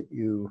 somebody that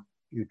you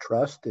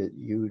trust, that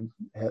you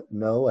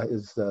know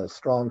is a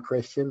strong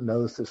Christian,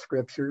 knows the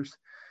scriptures,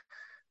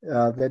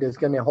 that is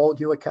going to hold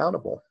you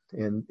accountable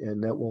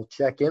and that will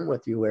check in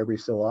with you every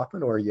so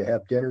often, or you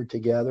have dinner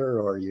together,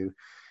 or you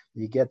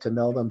get to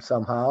know them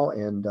somehow.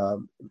 And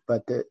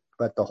but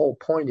the whole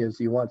point is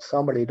you want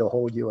somebody to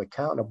hold you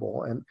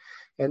accountable.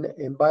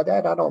 And by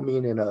that, I don't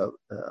mean in a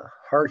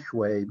harsh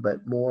way,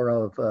 but more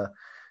of,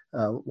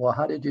 well,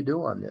 how did you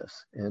do on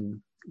this?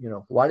 And,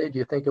 why did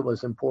you think it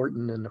was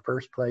important in the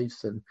first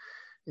place?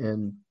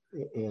 And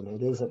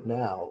it isn't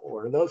now,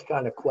 or those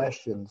kind of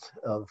questions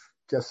of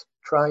just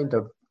trying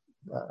to,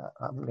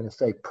 I'm going to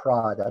say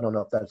prod. I don't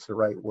know if that's the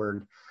right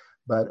word,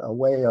 but a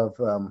way of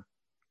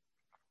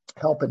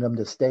helping them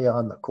to stay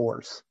on the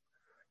course,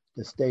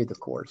 to stay the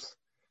course.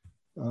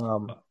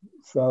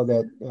 So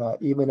that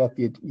even if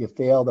you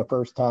fail the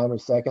first time or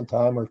second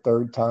time or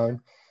third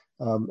time,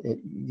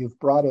 you've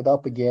brought it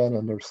up again,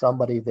 and there's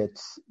somebody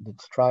that's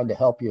trying to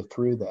help you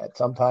through that.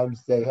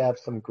 Sometimes they have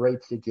some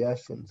great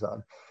suggestions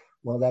on,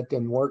 well, that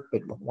didn't work,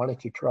 but why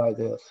don't you try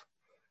this?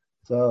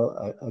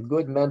 So a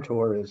good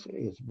mentor is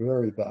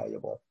very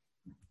valuable.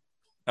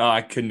 Oh,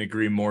 I couldn't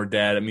agree more,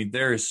 Dad. I mean,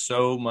 there is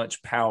so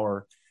much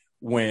power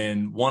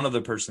when one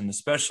other person,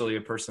 especially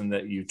a person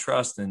that you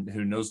trust and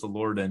who knows the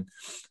Lord and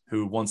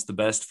who wants the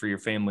best for your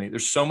family,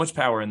 there's so much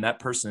power in that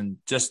person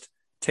just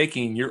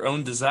taking your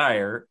own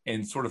desire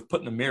and sort of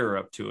putting a mirror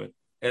up to it.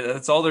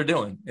 That's all they're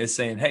doing, is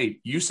saying, hey,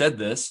 you said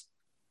this.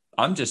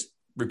 I'm just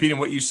repeating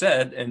what you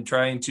said and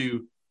trying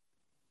to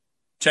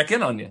check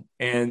in on you.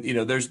 And,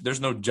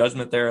 there's no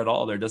judgment there at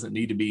all. There doesn't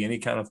need to be any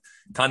kind of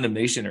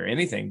condemnation or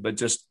anything, but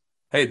just,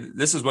 hey,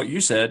 this is what you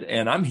said,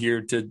 and I'm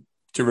here to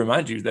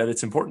remind you that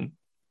it's important.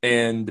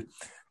 And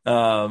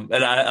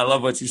I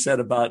love what you said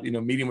about,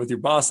 meeting with your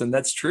boss. And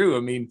that's true.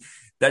 I mean,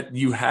 that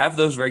you have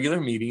those regular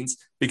meetings,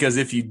 because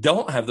if you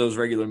don't have those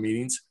regular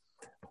meetings,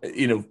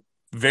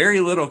 very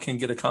little can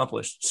get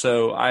accomplished.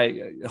 So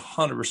I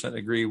 100%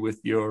 agree with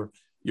your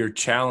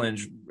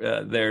challenge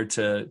there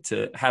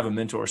to have a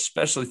mentor,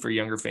 especially for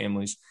younger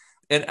families.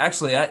 And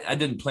actually, I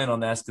didn't plan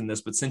on asking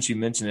this, but since you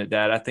mentioned it,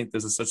 Dad, I think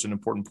this is such an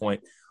important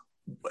point.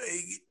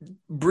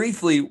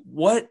 Briefly,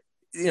 what,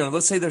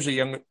 let's say there's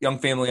a young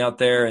family out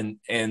there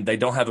and they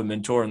don't have a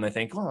mentor and they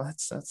think, oh,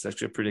 that's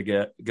actually a pretty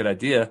good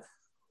idea.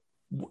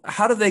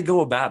 How do they go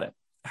about it?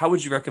 How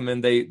would you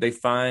recommend they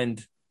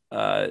find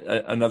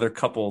another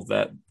couple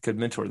that could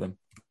mentor them?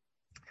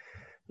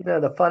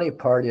 The funny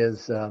part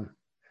is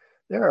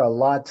there are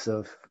lots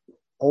of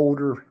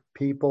older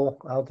people.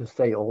 I'll just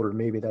say older.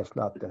 Maybe that's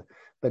not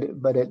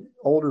but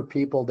older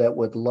people that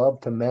would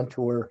love to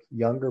mentor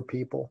younger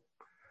people.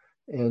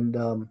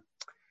 And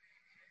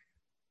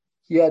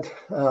yet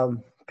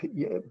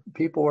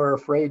people are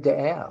afraid to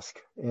ask,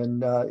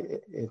 and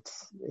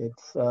it's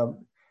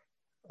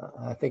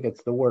I think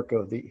it's the work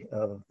of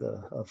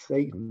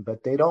Satan.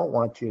 But they don't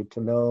want you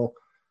to know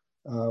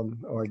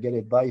or get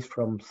advice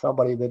from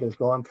somebody that has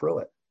gone through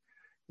it.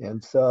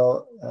 And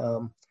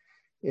so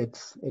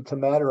it's a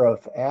matter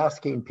of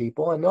asking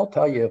people, and they'll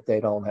tell you if they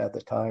don't have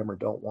the time or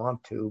don't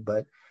want to.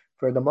 But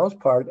for the most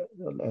part,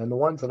 and the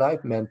ones that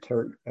I've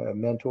mentored,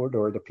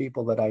 or the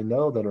people that I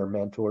know that are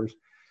mentors,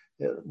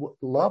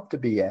 love to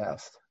be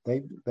asked.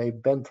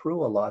 They've been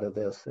through a lot of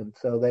this, and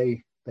so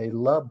they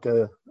love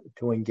to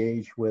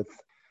engage with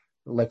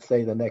let's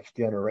say, the next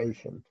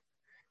generation,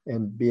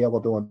 and be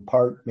able to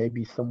impart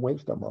maybe some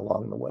wisdom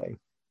along the way.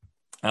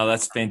 Oh,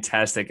 that's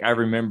fantastic. I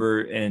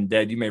remember, and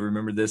Dad, you may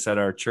remember this at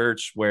our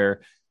church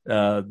where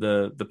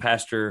the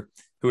pastor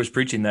who was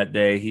preaching that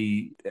day,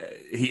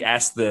 he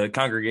asked the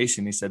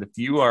congregation, he said, if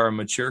you are a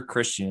mature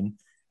Christian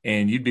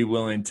and you'd be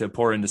willing to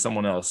pour into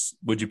someone else,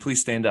 would you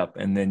please stand up?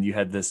 And then you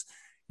had this,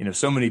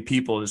 so many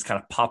people just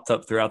kind of popped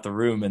up throughout the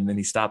room. And then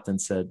he stopped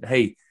and said,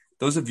 hey,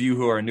 those of you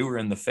who are newer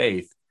in the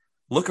faith,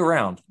 look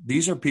around.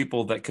 These are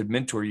people that could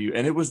mentor you.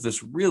 And it was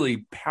this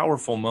really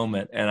powerful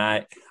moment. And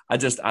I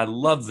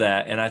love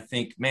that. And I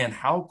think, man,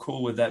 how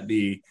cool would that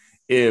be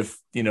if,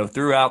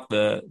 throughout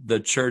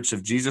the church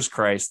of Jesus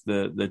Christ,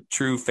 the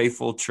true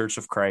faithful church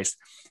of Christ,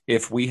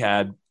 if we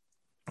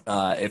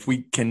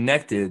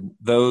connected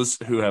those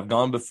who have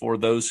gone before,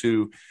 those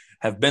who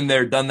have been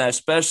there, done that,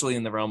 especially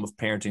in the realm of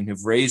parenting,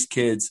 who've raised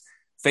kids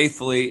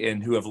faithfully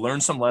and who have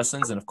learned some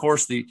lessons. And of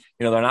course, they're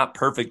not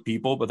perfect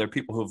people, but they're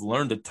people who have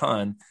learned a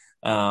ton.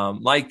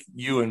 Like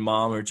you and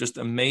Mom are just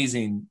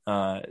amazing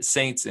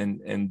saints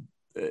and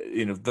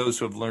those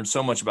who have learned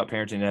so much about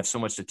parenting and have so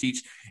much to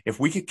teach. If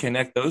we could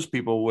connect those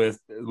people with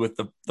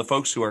the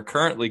folks who are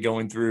currently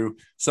going through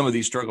some of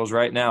these struggles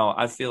right now,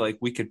 I feel like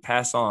we could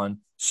pass on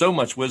so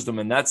much wisdom.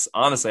 And that's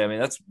honestly,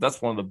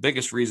 that's one of the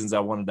biggest reasons I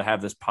wanted to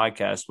have this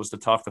podcast, was to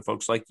talk to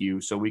folks like you,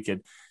 so we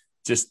could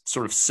just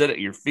sort of sit at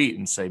your feet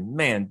and say,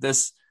 man,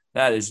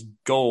 that is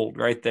gold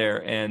right there.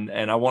 And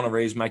I want to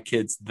raise my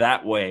kids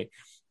that way.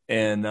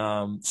 And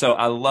so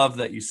I love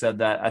that you said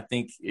that. I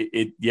think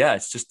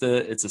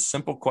it's a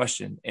simple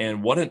question,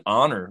 and what an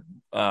honor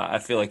I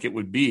feel like it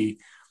would be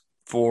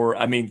for,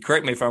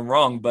 correct me if I'm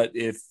wrong, but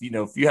if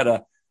you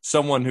had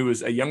someone who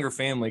is a younger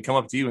family come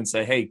up to you and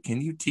say, hey,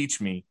 can you teach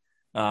me?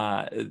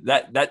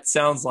 That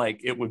sounds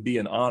like it would be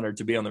an honor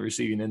to be on the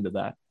receiving end of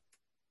that.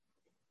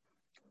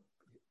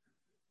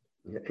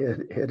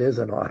 It is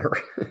an honor.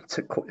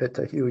 It's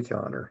a huge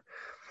honor.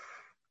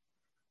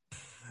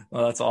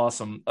 Well, that's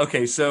awesome.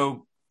 Okay,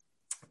 so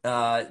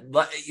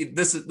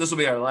this will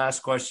be our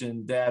last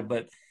question, Dad,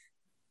 but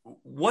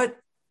what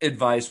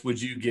advice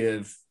would you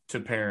give to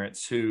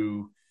parents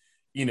who,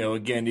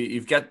 again,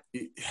 you've got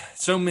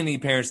so many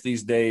parents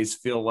these days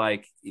feel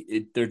like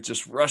they're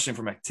just rushing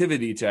from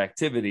activity to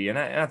activity. And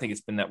I think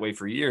it's been that way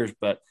for years,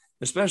 but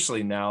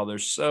especially now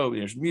there's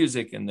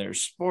music and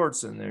there's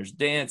sports and there's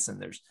dance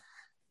and there's,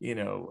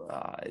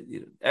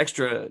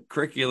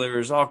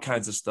 extracurriculars, all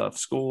kinds of stuff,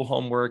 school,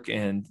 homework.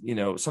 And,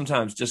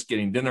 sometimes just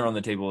getting dinner on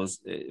the table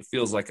it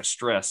feels like a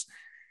stress.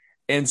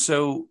 And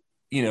so,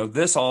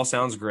 this all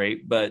sounds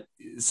great, but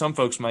some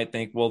folks might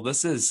think, well,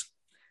 this is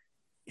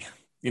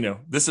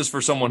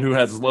for someone who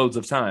has loads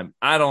of time.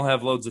 I don't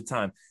have loads of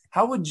time.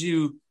 How would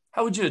you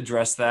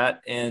address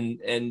that?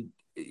 And,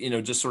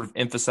 just sort of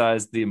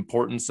emphasize the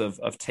importance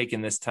of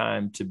taking this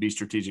time to be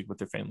strategic with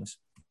their families?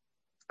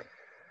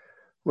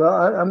 Well,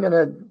 I'm going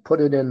to put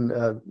it in,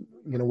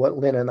 what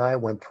Lynn and I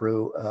went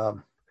through.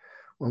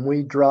 When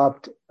we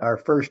dropped our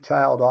first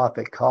child off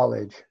at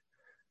college,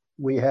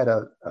 we had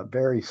a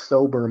very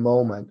sober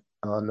moment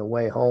on the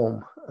way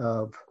home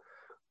of,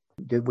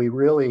 did we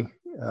really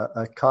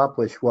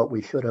accomplish what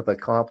we should have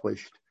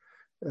accomplished?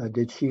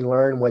 Did she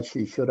learn what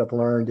she should have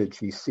learned? Did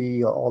she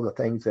see all the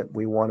things that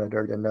we wanted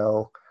her to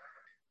know?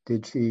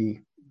 Did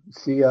she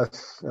see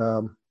us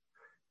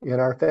in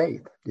our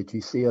faith? Did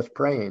she see us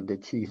praying?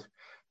 Did she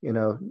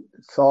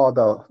saw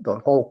the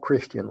whole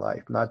Christian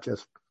life, not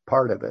just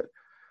part of it?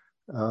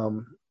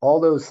 All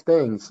those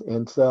things.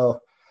 And so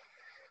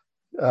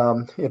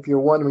if you're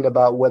wondering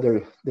about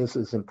whether this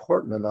is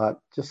important or not,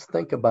 just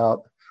think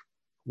about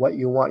what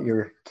you want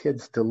your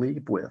kids to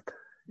leave with.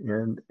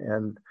 And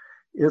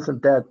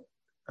isn't that,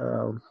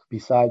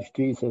 besides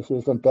Jesus,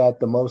 isn't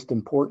that the most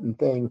important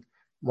thing,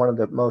 one of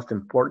the most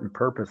important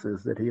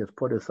purposes that he has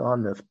put us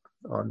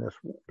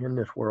in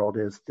this world,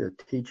 is to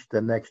teach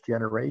the next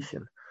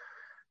generation?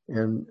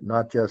 And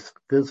not just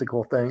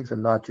physical things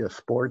and not just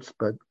sports,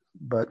 but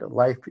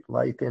life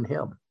in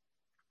him.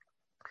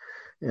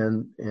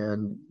 And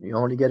you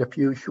only get a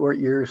few short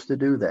years to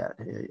do that.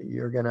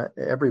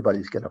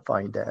 Everybody's gonna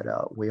find that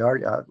out.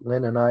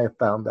 Lynn and I have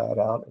found that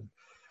out,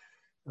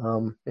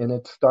 and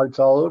it starts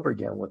all over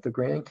again with the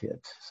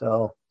grandkids.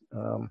 So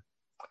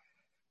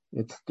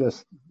it's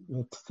just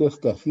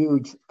a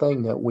huge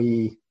thing that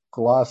we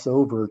gloss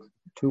over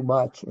too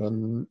much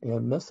and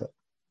miss it.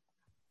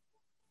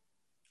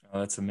 Oh,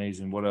 that's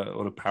amazing. What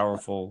a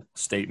powerful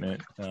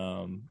statement.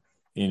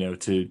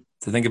 To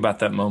think about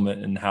that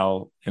moment and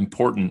how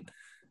important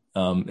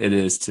it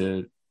is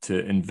to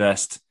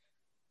invest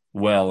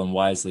well and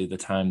wisely the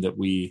time that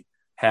we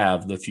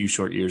have, the few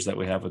short years that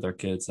we have with our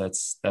kids.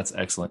 That's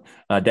excellent.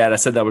 Dad, I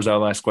said that was our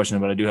last question,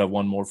 but I do have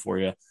one more for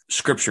you.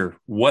 Scripture.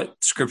 What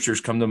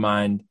scriptures come to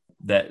mind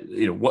that,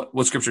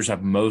 what scriptures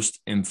have most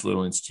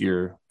influenced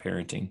your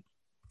parenting?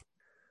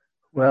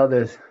 Well,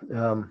 there's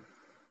a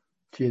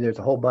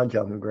whole bunch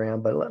of them,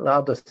 Graham, but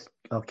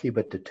I'll keep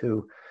it to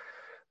two.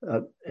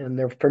 And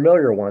they're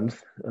familiar ones.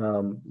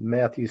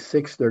 Matthew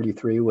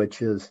 6:33,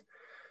 which is,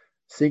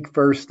 Seek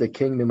first the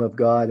kingdom of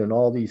God, and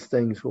all these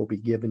things will be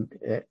given,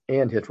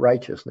 and his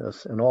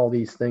righteousness, and all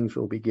these things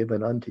will be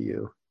given unto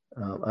you.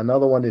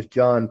 Another one is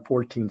John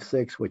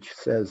 14:6, which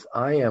says,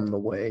 I am the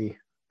way,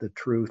 the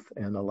truth,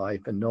 and the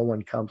life, and no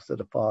one comes to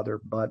the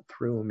Father but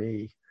through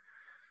me.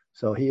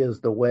 So he is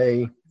the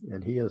way,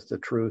 and he is the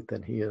truth,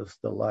 and he is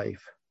the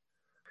life.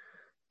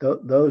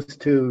 Those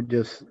two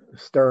just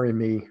stir in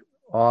me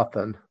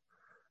often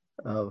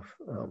of,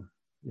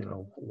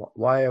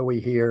 why are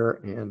we here,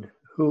 and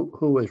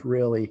who is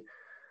really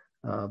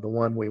the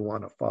one we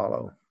want to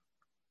follow.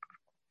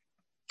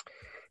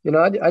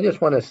 I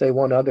just want to say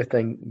one other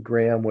thing,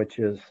 Graham, which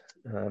is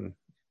a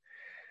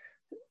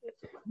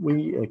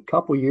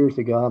couple years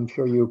ago, I'm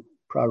sure you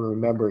probably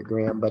remember it,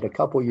 Graham, but a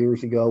couple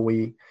years ago,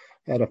 we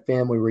had a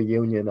family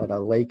reunion at a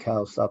lake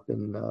house up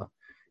in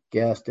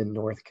Gaston,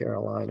 North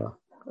Carolina.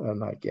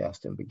 Not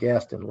Gaston, but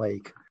Gaston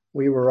Lake.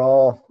 We were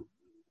all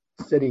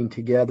sitting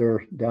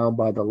together down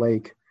by the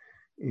lake,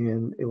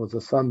 and it was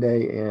a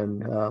Sunday,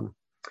 and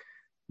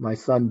my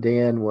son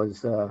Dan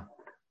was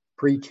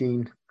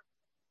preaching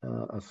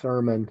a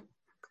sermon,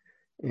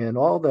 and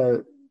all of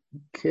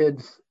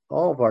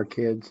our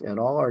kids and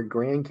all our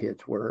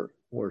grandkids were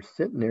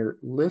sitting there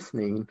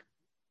listening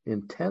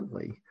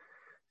intently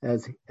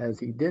as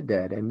he did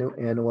that, and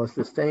it was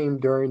the same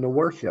during the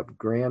worship.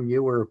 Graham,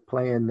 you were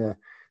playing the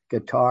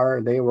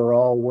guitar; they were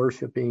all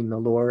worshiping the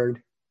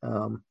Lord,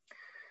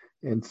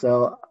 and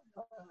so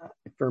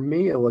for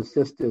me, it was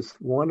just this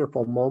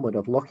wonderful moment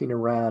of looking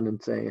around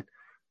and saying,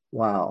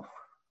 "Wow,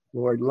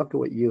 Lord, look at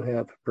what you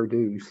have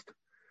produced."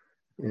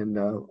 And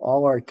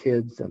all our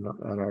kids and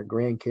our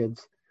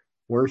grandkids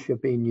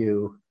worshiping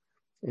you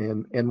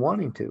and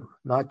wanting to,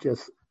 not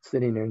just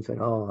sitting there and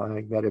saying, oh,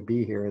 I got to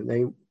be here.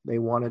 They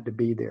wanted to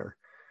be there.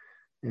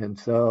 And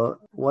so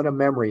what a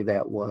memory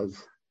that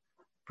was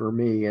for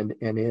me and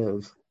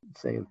is,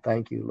 saying,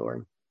 thank you,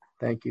 Lord.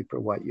 Thank you for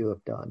what you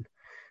have done.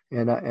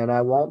 And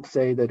I won't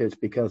say that it's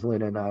because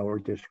Lynn and I were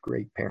just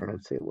great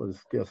parents. It was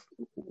just,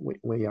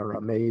 we are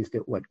amazed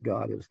at what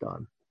God has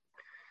done.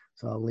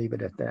 So I'll leave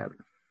it at that.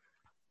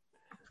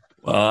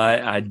 Well,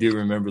 I do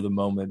remember the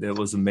moment. It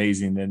was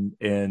amazing.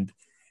 And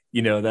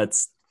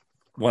that's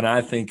when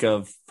I think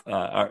of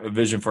our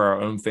vision for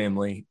our own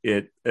family,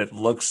 it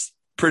looks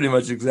pretty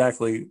much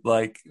exactly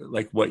like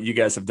what you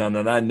guys have done.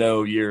 And I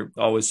know you're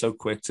always so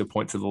quick to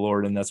point to the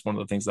Lord. And that's one of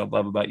the things I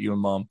love about you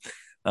and Mom.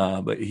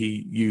 But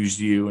he used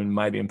you in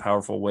mighty and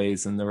powerful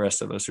ways. And the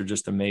rest of us are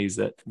just amazed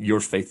at your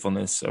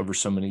faithfulness over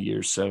so many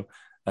years. So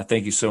I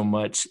thank you so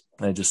much.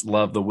 I just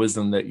love the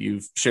wisdom that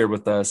you've shared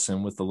with us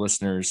and with the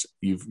listeners.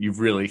 You've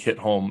really hit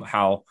home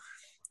how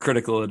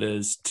critical it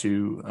is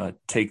to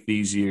take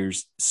these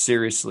years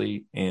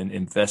seriously and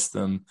invest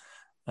them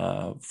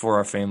for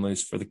our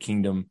families, for the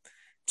kingdom.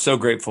 So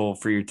grateful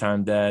for your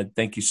time, Dad.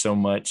 Thank you so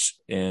much.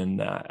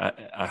 And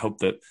I hope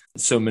that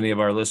so many of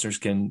our listeners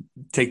can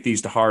take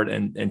these to heart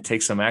and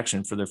take some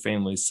action for their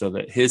families so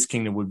that his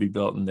kingdom would be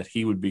built and that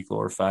he would be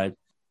glorified.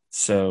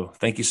 So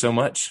thank you so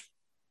much.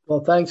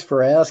 Well, thanks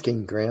for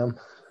asking, Graham.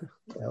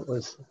 That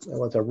was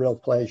a real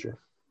pleasure.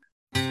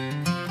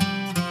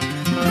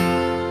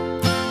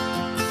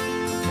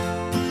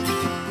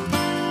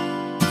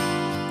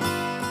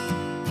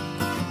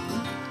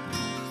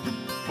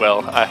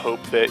 Well, I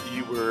hope that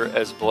you were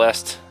as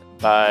blessed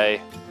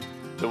by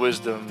the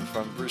wisdom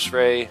from Bruce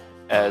Ray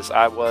as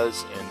I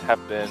was and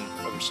have been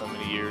over so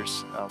many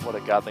years. What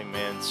a godly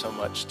man, so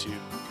much to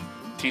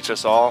teach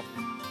us all,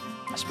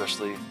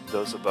 especially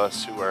those of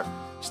us who are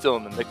still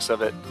in the mix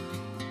of it,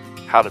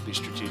 how to be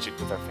strategic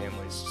with our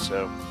families.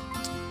 So,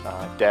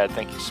 Dad,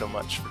 thank you so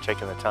much for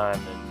taking the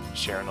time and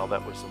sharing all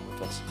that wisdom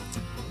with us.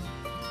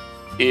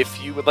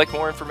 If you would like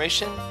more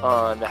information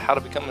on how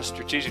to become a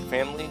strategic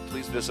family,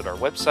 please visit our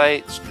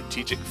website,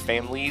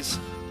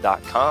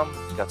 strategicfamilies.com.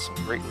 We've got some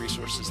great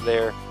resources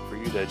there for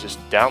you to just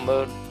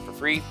download for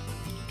free,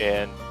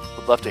 and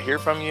would love to hear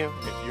from you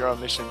if you're on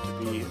mission to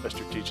be a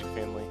strategic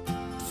family.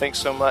 Thanks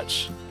so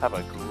much. Have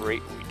a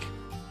great week.